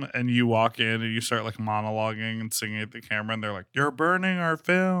film, and you walk in and you start like monologuing and singing at the camera, and they're like, "You're burning our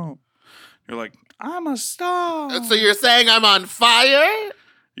film." You're like, "I'm a star." So you're saying I'm on fire?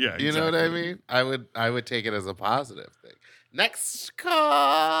 Yeah, you know what I mean. I would take it as a positive thing. Next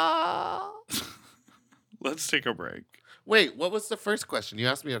call. Let's take a break. Wait, what was the first question? You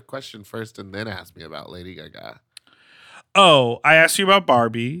asked me a question first and then asked me about Lady Gaga. Oh, I asked you about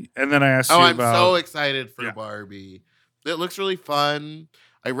Barbie, and then I asked you I'm about. so excited for Yeah. Barbie. It looks really fun.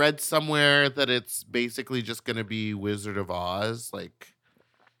 I read somewhere that it's basically just going to be Wizard of Oz. Like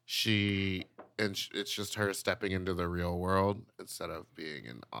it's just her stepping into the real world instead of being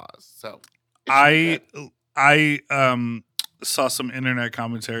in Oz. So it should be I good. I saw some internet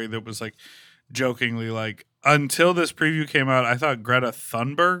commentary that was like jokingly like, until this preview came out, I thought Greta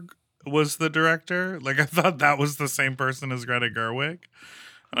Thunberg was the director. Like I thought that was the same person as Greta Gerwig.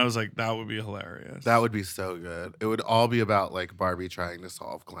 And I was like, that would be hilarious. That would be so good. It would all be about like Barbie trying to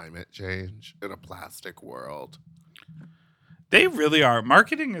solve climate change in a plastic world. They really are.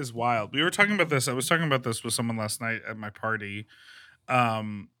 Marketing is wild. We were talking about this. I was talking about this with someone last night at my party.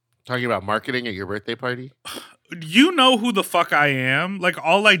 Talking about marketing at your birthday party? You know who the fuck I am. Like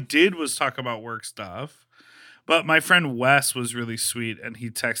all I did was talk about work stuff. But my friend Wes was really sweet, and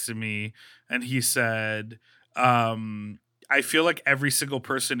he texted me and he said, I feel like every single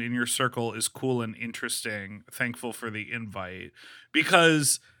person in your circle is cool and interesting. Thankful for the invite.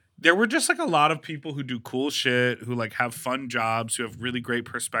 Because there were just like a lot of people who do cool shit, who like have fun jobs, who have really great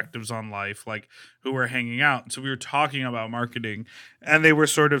perspectives on life, like who were hanging out. And so we were talking about marketing, and they were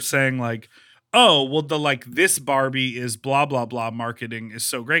sort of saying like, oh, well, the like this Barbie is blah blah blah marketing is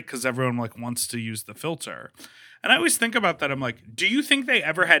so great because everyone like wants to use the filter. And I always think about that. I'm like, do you think they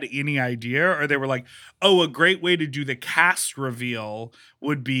ever had any idea? Or they were like, oh, a great way to do the cast reveal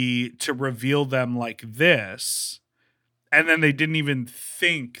would be to reveal them like this. And then they didn't even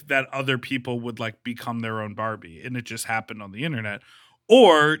think that other people would like become their own Barbie. And it just happened on the internet.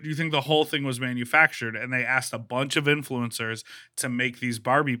 Or do you think the whole thing was manufactured and they asked a bunch of influencers to make these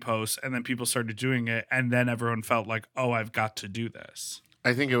Barbie posts and then people started doing it and then everyone felt like, oh, I've got to do this?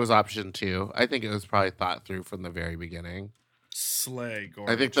 I think it was option 2. I think it was probably thought through from the very beginning. Slay, Gorge.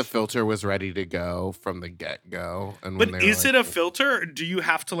 I think the filter was ready to go from the get-go. And But when is it a filter or do you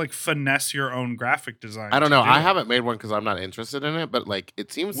have to like finesse your own graphic design? I don't know. to do I it? haven't made one because I'm not interested in it, but like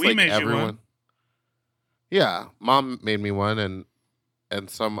it seems We like made you everyone. one. Yeah, Mom made me one, and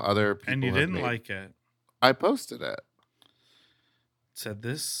some other people. And you have didn't made- like it. I posted it. Said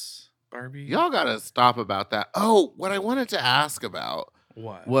this Barbie. Y'all gotta stop about that. Oh, what I wanted to ask about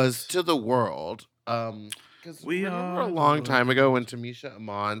What was to the world. Because We remember are a the long time world. ago when Tamisha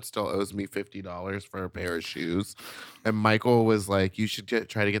Amon still owes me $50 for a pair of shoes, and Michael was like, "You should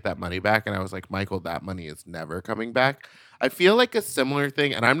try to get that money back," and I was like, "Michael, that money is never coming back." I feel like a similar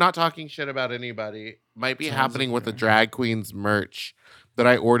thing, and I'm not talking shit about anybody, might be Sounds happening with the okay. drag queens merch that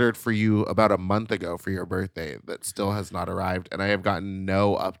I ordered for you about a month ago for your birthday that still has not arrived, and I have gotten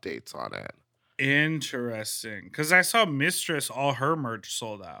no updates on it. Interesting. Because I saw Mistress, all her merch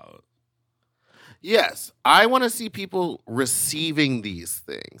sold out. Yes, I want to see people receiving these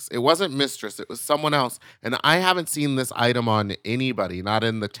things. It wasn't Mistress, it was someone else. And I haven't seen this item on anybody, not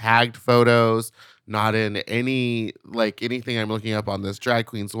in the tagged photos, not in anything I'm looking up on this drag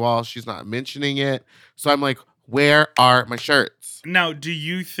queen's wall. She's not mentioning it. So I'm like, where are my shirts? Now, do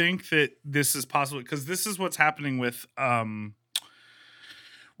you think that this is possible? Because this is what's happening with our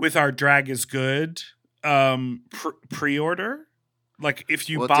Drag is Good pre-order. Like if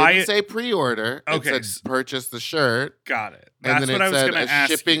you Well, buy it didn't it, say pre-order. Okay, It said purchase the shirt. got it. And That's then what it I was said going to a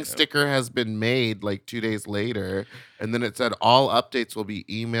ask shipping you. sticker has been made like 2 days later. And then it said all updates will be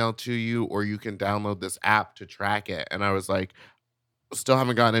emailed to you or you can download this app to track it. And I was like, still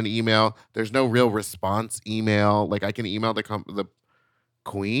haven't gotten an email. There's no real response email. Like I can email the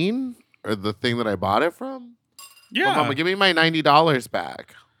queen or the thing that I bought it from. Yeah. Well, Mama, give me my $90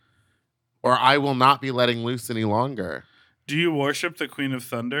 back. Or I will not be letting loose any longer. Do you worship the Queen of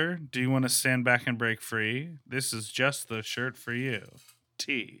Thunder? Do you want to stand back and break free? This is just the shirt for you.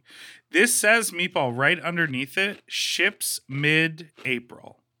 T. This says, Meatball, right underneath it, ships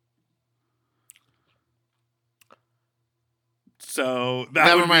mid-April. So that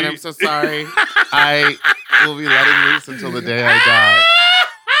Never would mind. be- I'm so sorry. I will be letting loose until the day I die.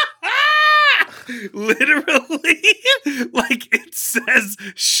 Literally, like it says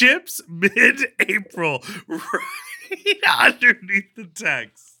ships mid-April right underneath the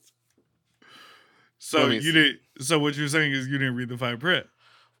text. So Let me you see. didn't. So what you're saying is you didn't read the fine print.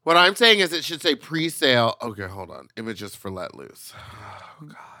 What I'm saying is it should say pre-sale. Okay, hold on. Images for let loose. Oh,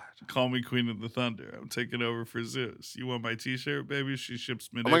 God. Call me Queen of the Thunder. I'm taking over for Zeus. You want my T-shirt, baby? She ships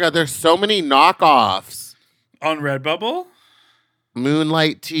Oh mid-April. my God, there's so many knockoffs. On Redbubble,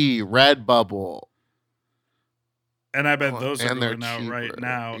 Moonlight Tea, Redbubble. and I bet Oh, those are and they're going out right cheaper.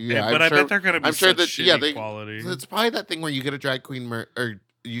 now. Yeah, but I'm I sure- bet they're going to be I'm sure such that- shitty yeah, they- quality. It's probably that thing where you get a drag queen or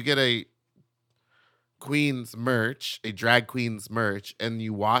you get a queen's merch, a drag queen's merch, and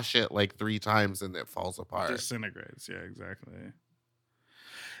you wash it like 3 times and it falls apart. Disintegrates. Yeah, exactly.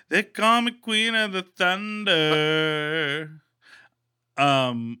 They call me Queen of the Thunder.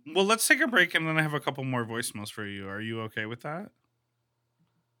 Well, let's take a break and then I have a couple more voicemails for you. Are you okay with that?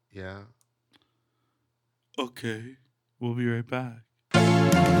 Yeah. Okay. We'll be right back.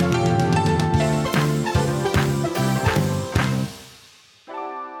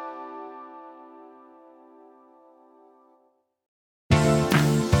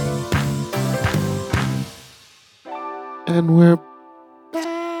 And we're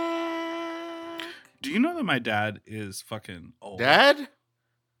back. Do you know that my dad is fucking old? Dad?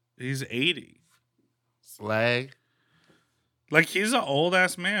 He's 80. Slay. Like, he's an old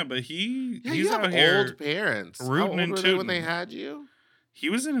ass man, but he's You have out here old parents. How rooting old and were they when they tooting. had you? He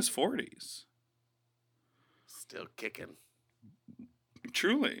was in his 40s. Still kicking.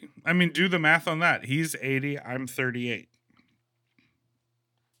 Truly. I mean, do the math on that. He's 80. I'm 38.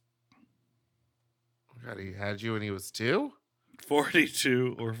 God, he had you when he was 2?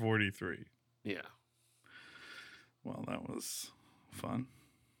 42 or 43. Yeah. Well, that was fun.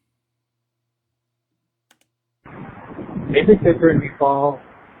 Basic different recall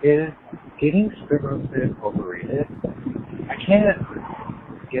is getting spit roasted overrated. I can't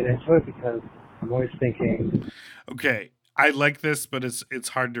get into it because I'm always thinking. Okay, I like this, but it's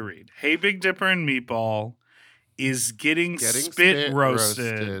hard to read. Hey, Big Dipper and Meatball, is getting spit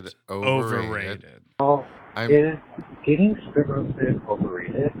roasted overrated? Is getting spit roasted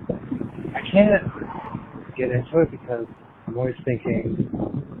overrated? I can't get into it because I'm always thinking,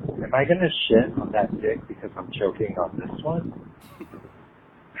 am I gonna shit on that dick because I'm choking on this one?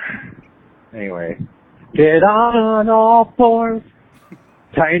 Anyway, get on all fours,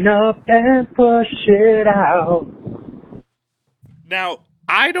 tighten up and push it out. Now,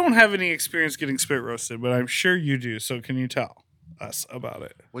 I don't have any experience getting spit roasted, but I'm sure you do. So can you tell us about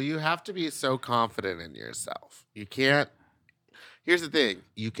it? Well, you have to be so confident in yourself. You can't. Here's the thing.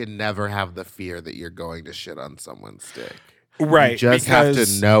 You can never have the fear that you're going to shit on someone's dick. Right. You just have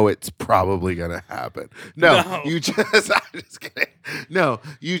to know it's probably going to happen. No, you just, I'm just kidding. No,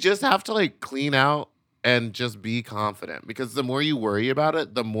 you just have to like clean out and just be confident, because the more you worry about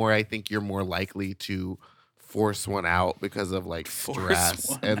it, the more I think you're more likely to force one out because of like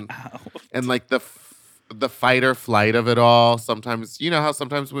stress and like the fight or flight of it all. Sometimes, you know how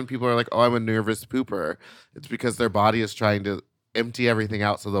sometimes when people are like, oh, I'm a nervous pooper, it's because their body is trying to empty everything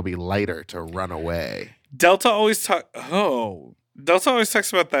out so they'll be lighter to run away. Delta always talks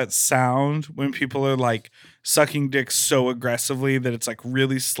about that sound when people are like sucking dick so aggressively that it's like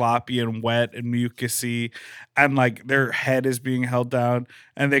really sloppy and wet and mucusy, and like their head is being held down,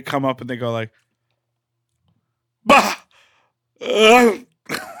 and they come up and they go like, bah! Wait,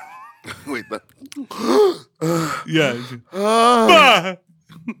 Yeah. Bah!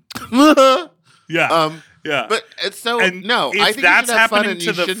 Yeah. Yeah. But it's so And no. if I think that's you should have fun happening and to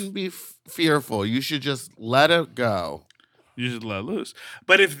you the shouldn't be fearful. You should just let it go. You should let loose.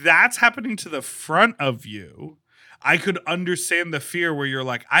 But if that's happening to the front of you, I could understand the fear where you're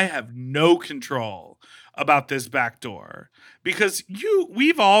like, I have no control about this back door. Because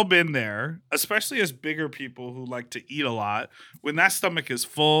we've all been there, especially as bigger people who like to eat a lot, when that stomach is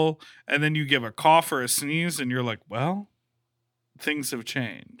full and then you give a cough or a sneeze and you're like, well, things have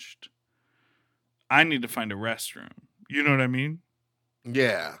changed. I need to find a restroom. You know what I mean?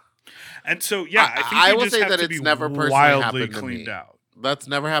 Yeah. And so, yeah, I think I you will just say have that to it's be never personally wildly happened to cleaned me. out. That's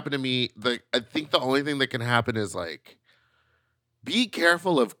never happened to me. I think the only thing that can happen is like, be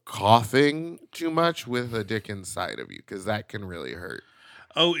careful of coughing too much with a dick inside of you, because that can really hurt.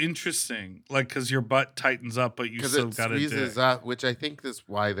 Oh, interesting. Like, because your butt tightens up, but you still Because it got a squeezes dick. up, which I think is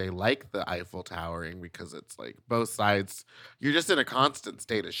why they like the Eiffel Towering, because it's like both sides. You're just in a constant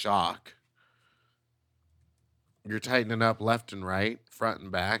state of shock. You're tightening up left and right, front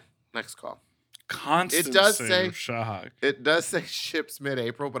and back. Next call. Constant It does state say of shock. It does say ships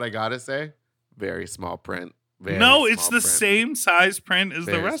mid-April, but I gotta say, very small print. Very No, it's small the print. same size print as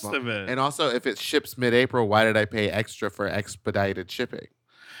the Very rest small. of it. And also, if it ships mid-April, why did I pay extra for expedited shipping?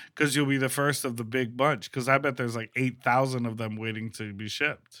 Because you'll be the first of the big bunch. Because I bet there's like 8,000 of them waiting to be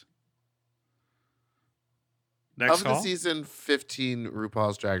shipped. Next Of call? the season 15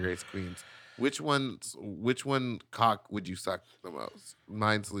 RuPaul's Drag Race Queens, which one cock would you suck the most?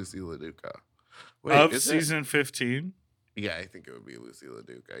 Mine's Lucy LaDuca. Wait, of is season 15, it? Yeah, I think it would be Lucy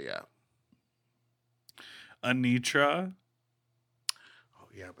LaDuca. Yeah. Anitra. Oh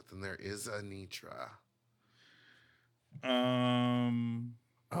yeah, but then there is Anitra.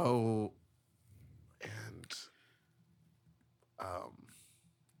 Oh, and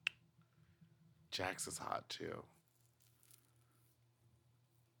Jax is hot too.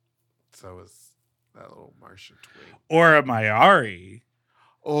 So is that little Martian twink. Or a Mayari.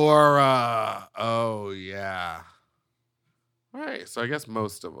 Or oh yeah. All right, so I guess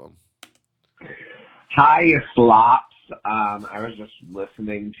most of them. Hi, slops. I was just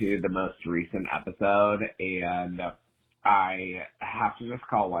listening to the most recent episode, and I have to just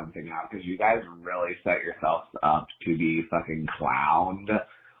call one thing out because you guys really set yourselves up to be fucking clowned.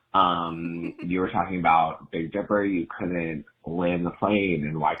 You were talking about Big Dipper. You couldn't land the plane,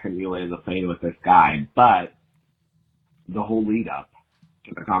 and why couldn't you land the plane with this guy? But the whole lead up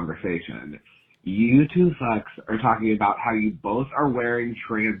to the conversation, you two fucks are talking about how you both are wearing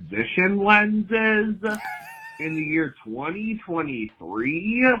transition lenses in the year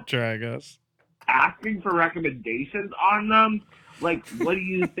 2023, Drag us. asking for recommendations on them. Like, what do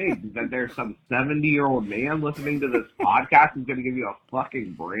you think? That there's some 70-year-old man listening to this podcast who's going to give you a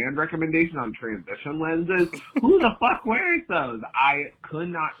fucking brand recommendation on transition lenses? Who the fuck wears those? I could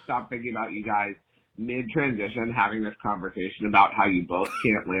not stop thinking about you guys mid-transition having this conversation about how you both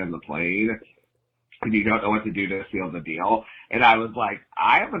can't land the plane and you don't know what to do to seal the deal. And I was like,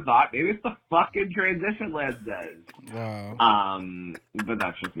 I have a thought. Maybe it's the fucking transition lenses. Wow. But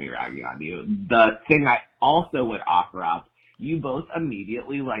that's just me ragging on you. The thing I also would offer up, you both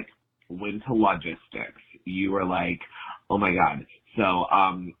immediately, like, went to logistics. You were like, oh my God. So,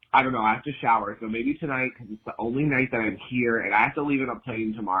 I don't know, I have to shower. So maybe tonight, because it's the only night that I'm here, and I have to leave on a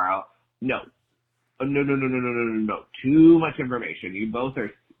plane tomorrow. No. No. Too much information. You both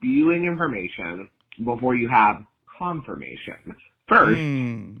are spewing information before you have confirmation. First,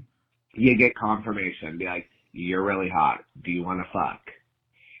 you get confirmation. Be like, you're really hot. Do you want to fuck?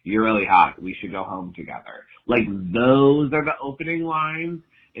 You're really hot. We should go home together. Like, those are the opening lines.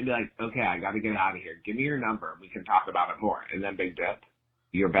 And be like, okay, I got to get out of here. Give me your number. We can talk about it more. And then Big Dip,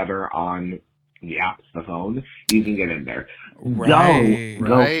 you're better on the apps, the phone. You can get in there. Right. Don't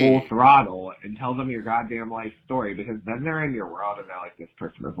go full throttle and tell them your goddamn life story, because then they're in your world and they're like, this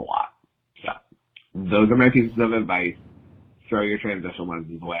person is a lot. So those are my pieces of advice. Throw your transition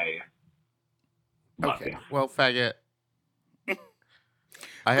lenses away. Okay. Well, faggot.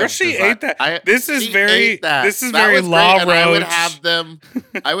 She ate that. This is she very ate that. This is That very was Law great, Roach. and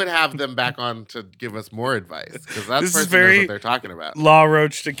I would have them back on to give us more advice, because that This is person very knows what they're talking about. Law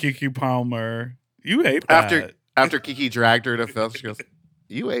Roach to Kiki Palmer. You ate that. After Kiki dragged her to film, she goes,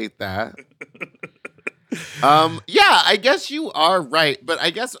 "You ate that." Yeah, I guess you are right, but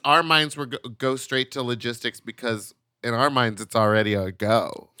I guess our minds were go straight to logistics because in our minds it's already a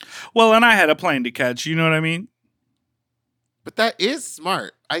go. Well, and I had a plane to catch. You know what I mean? But that is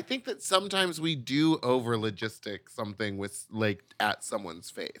smart. I think that sometimes we do over logistic something with like at someone's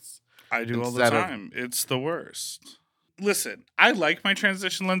face. I do all the time. It's the worst. Listen, I like my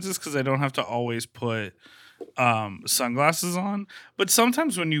transition lenses because I don't have to always put sunglasses on. But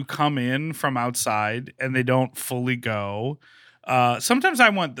sometimes when you come in from outside and they don't fully go, sometimes I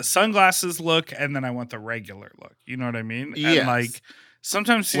want the sunglasses look and then I want the regular look. You know what I mean? Yes. And like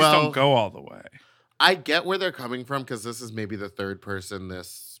sometimes these don't go all the way. I get where they're coming from because this is maybe the third person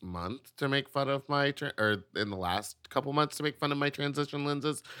this month to make fun of my or in the last couple months to make fun of my transition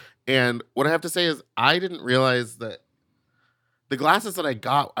lenses. And what I have to say is I didn't realize that the glasses that I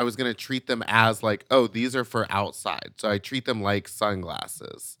got, I was going to treat them as like, oh, these are for outside. So I treat them like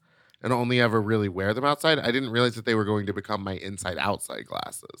sunglasses and only ever really wear them outside. I didn't realize that they were going to become my inside outside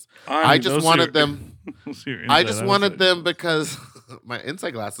glasses. I just wanted them. I just wanted them because my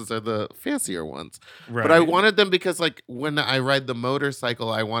inside glasses are the fancier ones. Right. But I wanted them because like when I ride the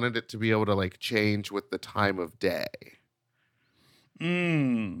motorcycle, I wanted it to be able to like change with the time of day.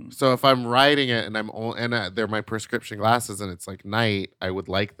 So if I'm riding it and they're my prescription glasses and it's like night, I would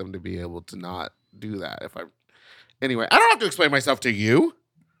like them to be able to not do that. Anyway, I don't have to explain myself to you.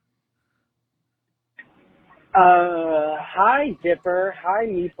 Hi, Dipper. Hi,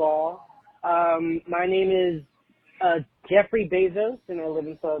 Meatball. My name is Jeffrey Bezos, and I live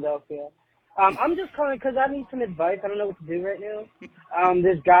in Philadelphia. I'm just calling because I need some advice. I don't know what to do right now.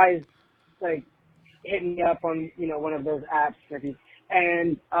 This guy's, like, hitting me up on, one of those apps,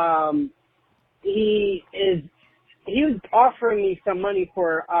 and he was offering me some money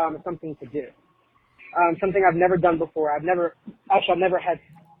for something to do. Something I've never done before. I've never had,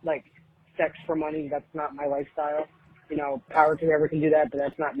 like, sex for money. That's not my lifestyle. Power to whoever can do that, but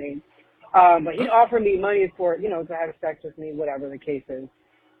that's not me. But he offered me money for, to have sex with me, whatever the case is.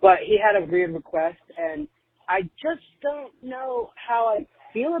 But he had a weird request, and I just don't know how I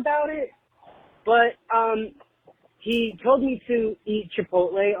feel about it. But he told me to eat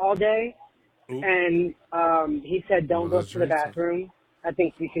Chipotle all day, and he said don't go to the bathroom. I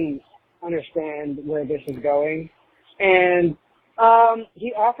think we can understand where this is going. And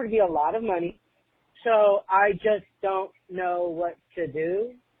he offered me a lot of money, so I just don't know what to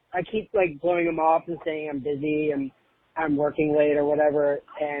do. I keep like blowing him off and saying I'm busy and I'm working late or whatever,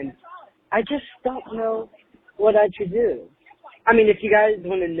 and I just don't know what I should do. I mean, if you guys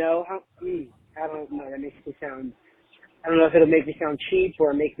want to know how, I don't know. That makes me sound. I don't know if it'll make me sound cheap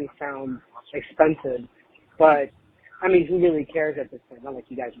or make me sound expensive, but I mean, who really cares at this point? Not like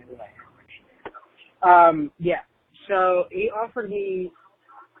you guys know who I am. Yeah. So he offered me,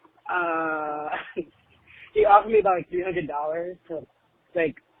 about like $300 to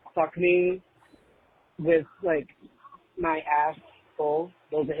like fuck me with like my ass full.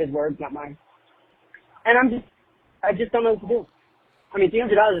 Those are his words, not mine. And I just don't know what to do. I mean,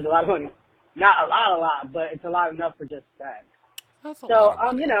 $300 is a lot of money. Not a lot, but it's a lot enough for just that. That's a So, lot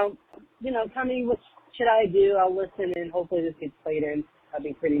of money. tell me what should I do. I'll listen and hopefully this gets played in. That'd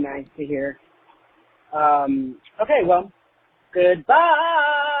be pretty nice to hear. Okay, well,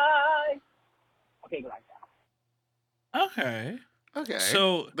 goodbye. Okay, goodbye. Okay. Okay.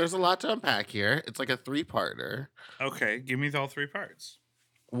 So there's a lot to unpack here. It's like a 3-parter. okay, give me all 3 parts.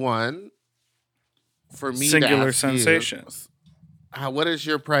 One, for me Singular to ask sensation. You, what is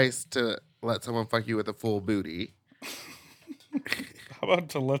your price to let someone fuck you with a full booty? How about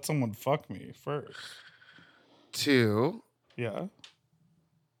to let someone fuck me first? 2, Yeah.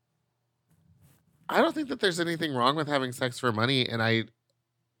 I don't think that there's anything wrong with having sex for money, and I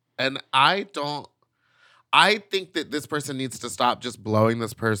think that this person needs to stop just blowing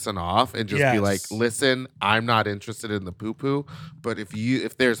this person off and just be like, Yes. listen, I'm not interested in the poo-poo, but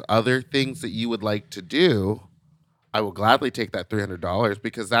if there's other things that you would like to do, I will gladly take that $300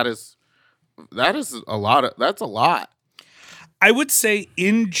 because that is a lot. That's a lot. I would say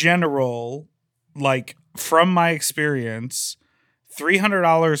in general, like from my experience,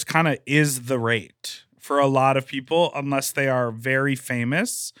 $300 kind of is the rate for a lot of people unless they are very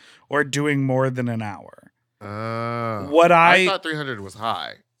famous or doing more than an hour. What I thought 300 was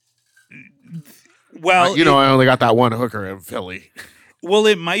high. Well, I only got that one hooker in Philly. Well,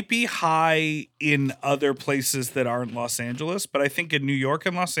 it might be high in other places that aren't Los Angeles, but I think in New York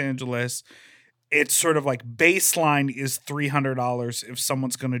and Los Angeles, it's sort of like baseline is $300 if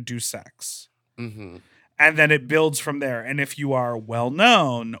someone's going to do sex. Mm-hmm. And then it builds from there. And if you are well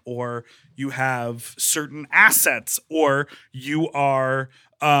known or you have certain assets or you are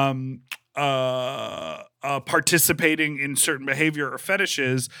participating in certain behavior or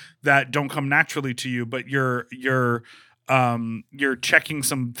fetishes that don't come naturally to you, but you're checking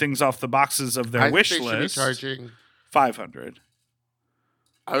some things off the boxes of their wish think they list. should be charging $500.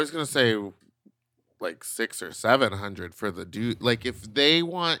 I was gonna say like $600 or $700 for the dude. Like if they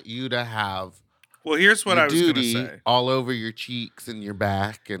want you to have Well, here's what I was going to say. All over your cheeks and your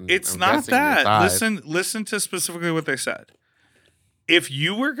back, and it's I'm not guessing your that. thighs. Listen to specifically what they said. If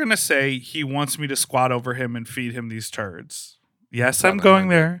you were going to say he wants me to squat over him and feed him these turds, yes, I'm going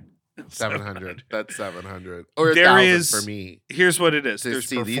there. 700. That's 700. Or there 1,000 is for me. Here's what it is. to There's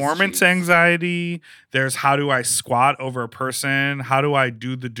see these performance cheeks. anxiety. There's how do I squat over a person? How do I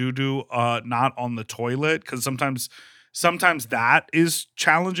do the doo-doo not on the toilet? Because sometimes that is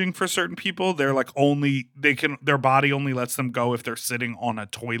challenging for certain people. They're like their body only lets them go if they're sitting on a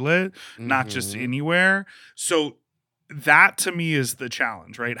toilet, not just Mhm. anywhere. So that to me is the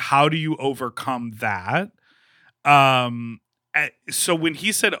challenge, right? How do you overcome that? So when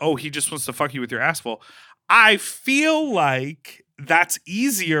he said, "Oh, he just wants to fuck you with your ass full," I feel like that's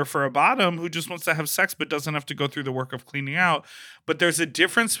easier for a bottom who just wants to have sex but doesn't have to go through the work of cleaning out. But there's a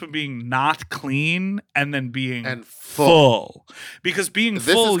difference between being not clean and then being And full. Because being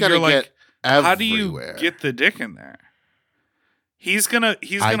This full, is gonna you're like, get how do you everywhere. get the dick in there? He's gonna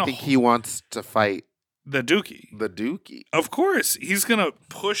I think he wants to fight the dookie. the dookie. Of course, he's gonna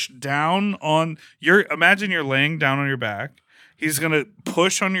push down on your. Imagine you're laying down on your back. He's gonna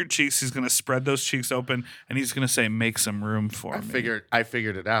push on your cheeks. He's gonna spread those cheeks open, and he's gonna say, "Make some room for me." I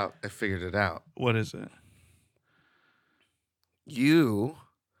figured it out. What is it? You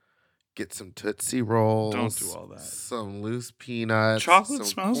get some Tootsie Rolls. Don't do all that. Some loose peanuts. Chocolate some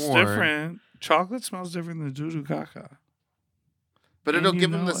smells corn, different. Chocolate smells different than doo-doo caca. But And it'll you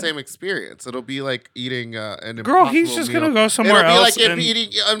give him know the it. same experience. It'll be like eating an Girl, Impossible he's just meal. gonna go somewhere It'll be else. like and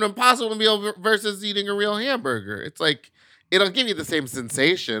eating an Impossible meal versus eating a real hamburger. It's like it'll give you the same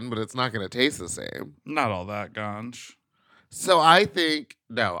sensation, but it's not going to taste the same. not all that, Ganj. So I think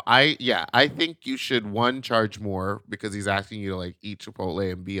I think you should charge more because he's asking you to like eat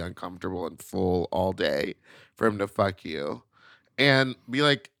Chipotle and be uncomfortable and full all day for him to fuck you. and be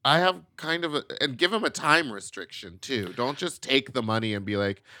like, I have kind of and give him a time restriction too. Don't just take the money and be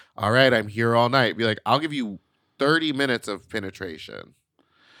like, all right, I'm here all night. Be like, I'll give you 30 minutes of penetration,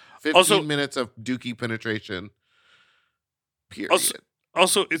 15 minutes of dookie penetration, period.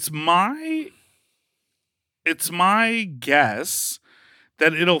 Also, it's my guess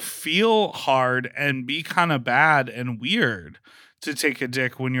that it'll feel hard and be kind of bad and weird to take a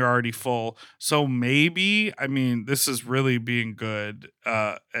dick when you're already full. So maybe, I mean, this is really being good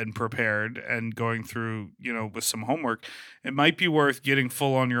and prepared and going through, with some homework. It might be worth getting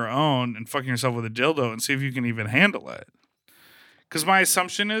full on your own and fucking yourself with a dildo and see if you can even handle it. Because my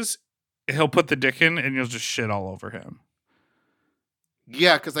assumption is he'll put the dick in and you'll just shit all over him.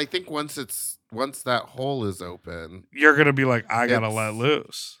 Yeah, because I think once that hole is open, you're gonna be like, I gotta let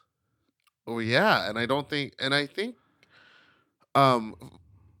loose. Oh yeah, and I think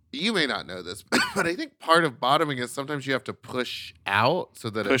you may not know this, but I think part of bottoming is sometimes you have to push out so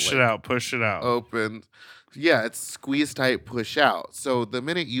that push it out opens. Yeah, it's squeeze tight, push out. So the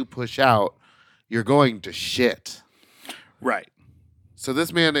minute you push out, you're going to shit. Right. So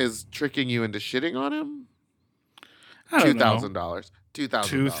this man is tricking you into shitting on him. $2,000.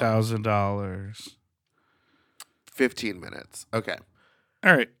 $2,000. 15 minutes. Okay.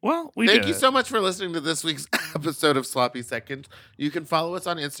 All right. Well, thank you so much for listening to this week's episode of Sloppy Seconds. You can follow us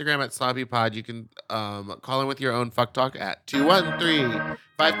on Instagram at SloppyPod. You can call in with your own fuck talk at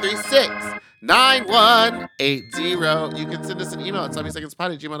 213-536-9180. You can send us an email at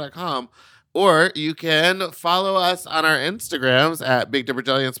sloppysecondspod@gmail.com. Or you can follow us on our Instagrams at Big Dipper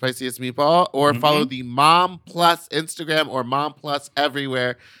Jelly and Spiciest Meatball, or follow the Mom Plus Instagram or Mom Plus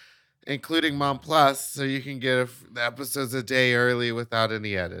everywhere, including Mom Plus, so you can get the episodes a day early without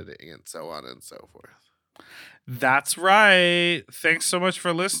any editing and so on and so forth. That's right. Thanks so much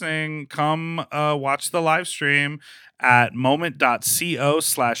for listening. Come watch the live stream at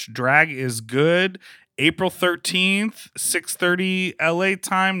moment.co/dragisgood. April 13th, 6:30 LA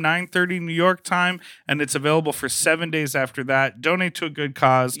time, 9:30 New York time, and it's available for 7 days after that. Donate to a good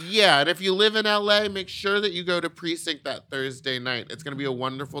cause. Yeah, and if you live in LA, make sure that you go to Precinct that Thursday night. It's going to be a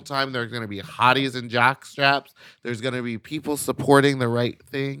wonderful time. There's going to be hotties and jockstraps. There's going to be people supporting the right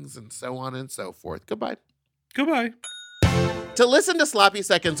things and so on and so forth. Goodbye. Goodbye. To listen to Sloppy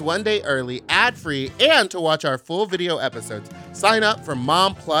Seconds one day early, ad-free, and to watch our full video episodes, sign up for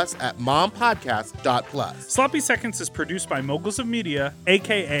Mom Plus at mompodcast.plus. Sloppy Seconds is produced by Moguls of Media,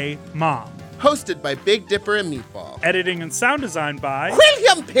 a.k.a. Mom. Hosted by Big Dipper and Meatball. Editing and sound design by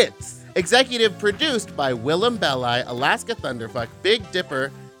William Pitts. Executive produced by Willem Belli, Alaska Thunderfuck, Big Dipper,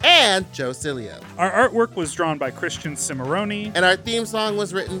 and Joe Cilio. Our artwork was drawn by Christian Cimarroni. And our theme song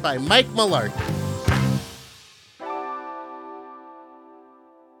was written by Mike Malarkey.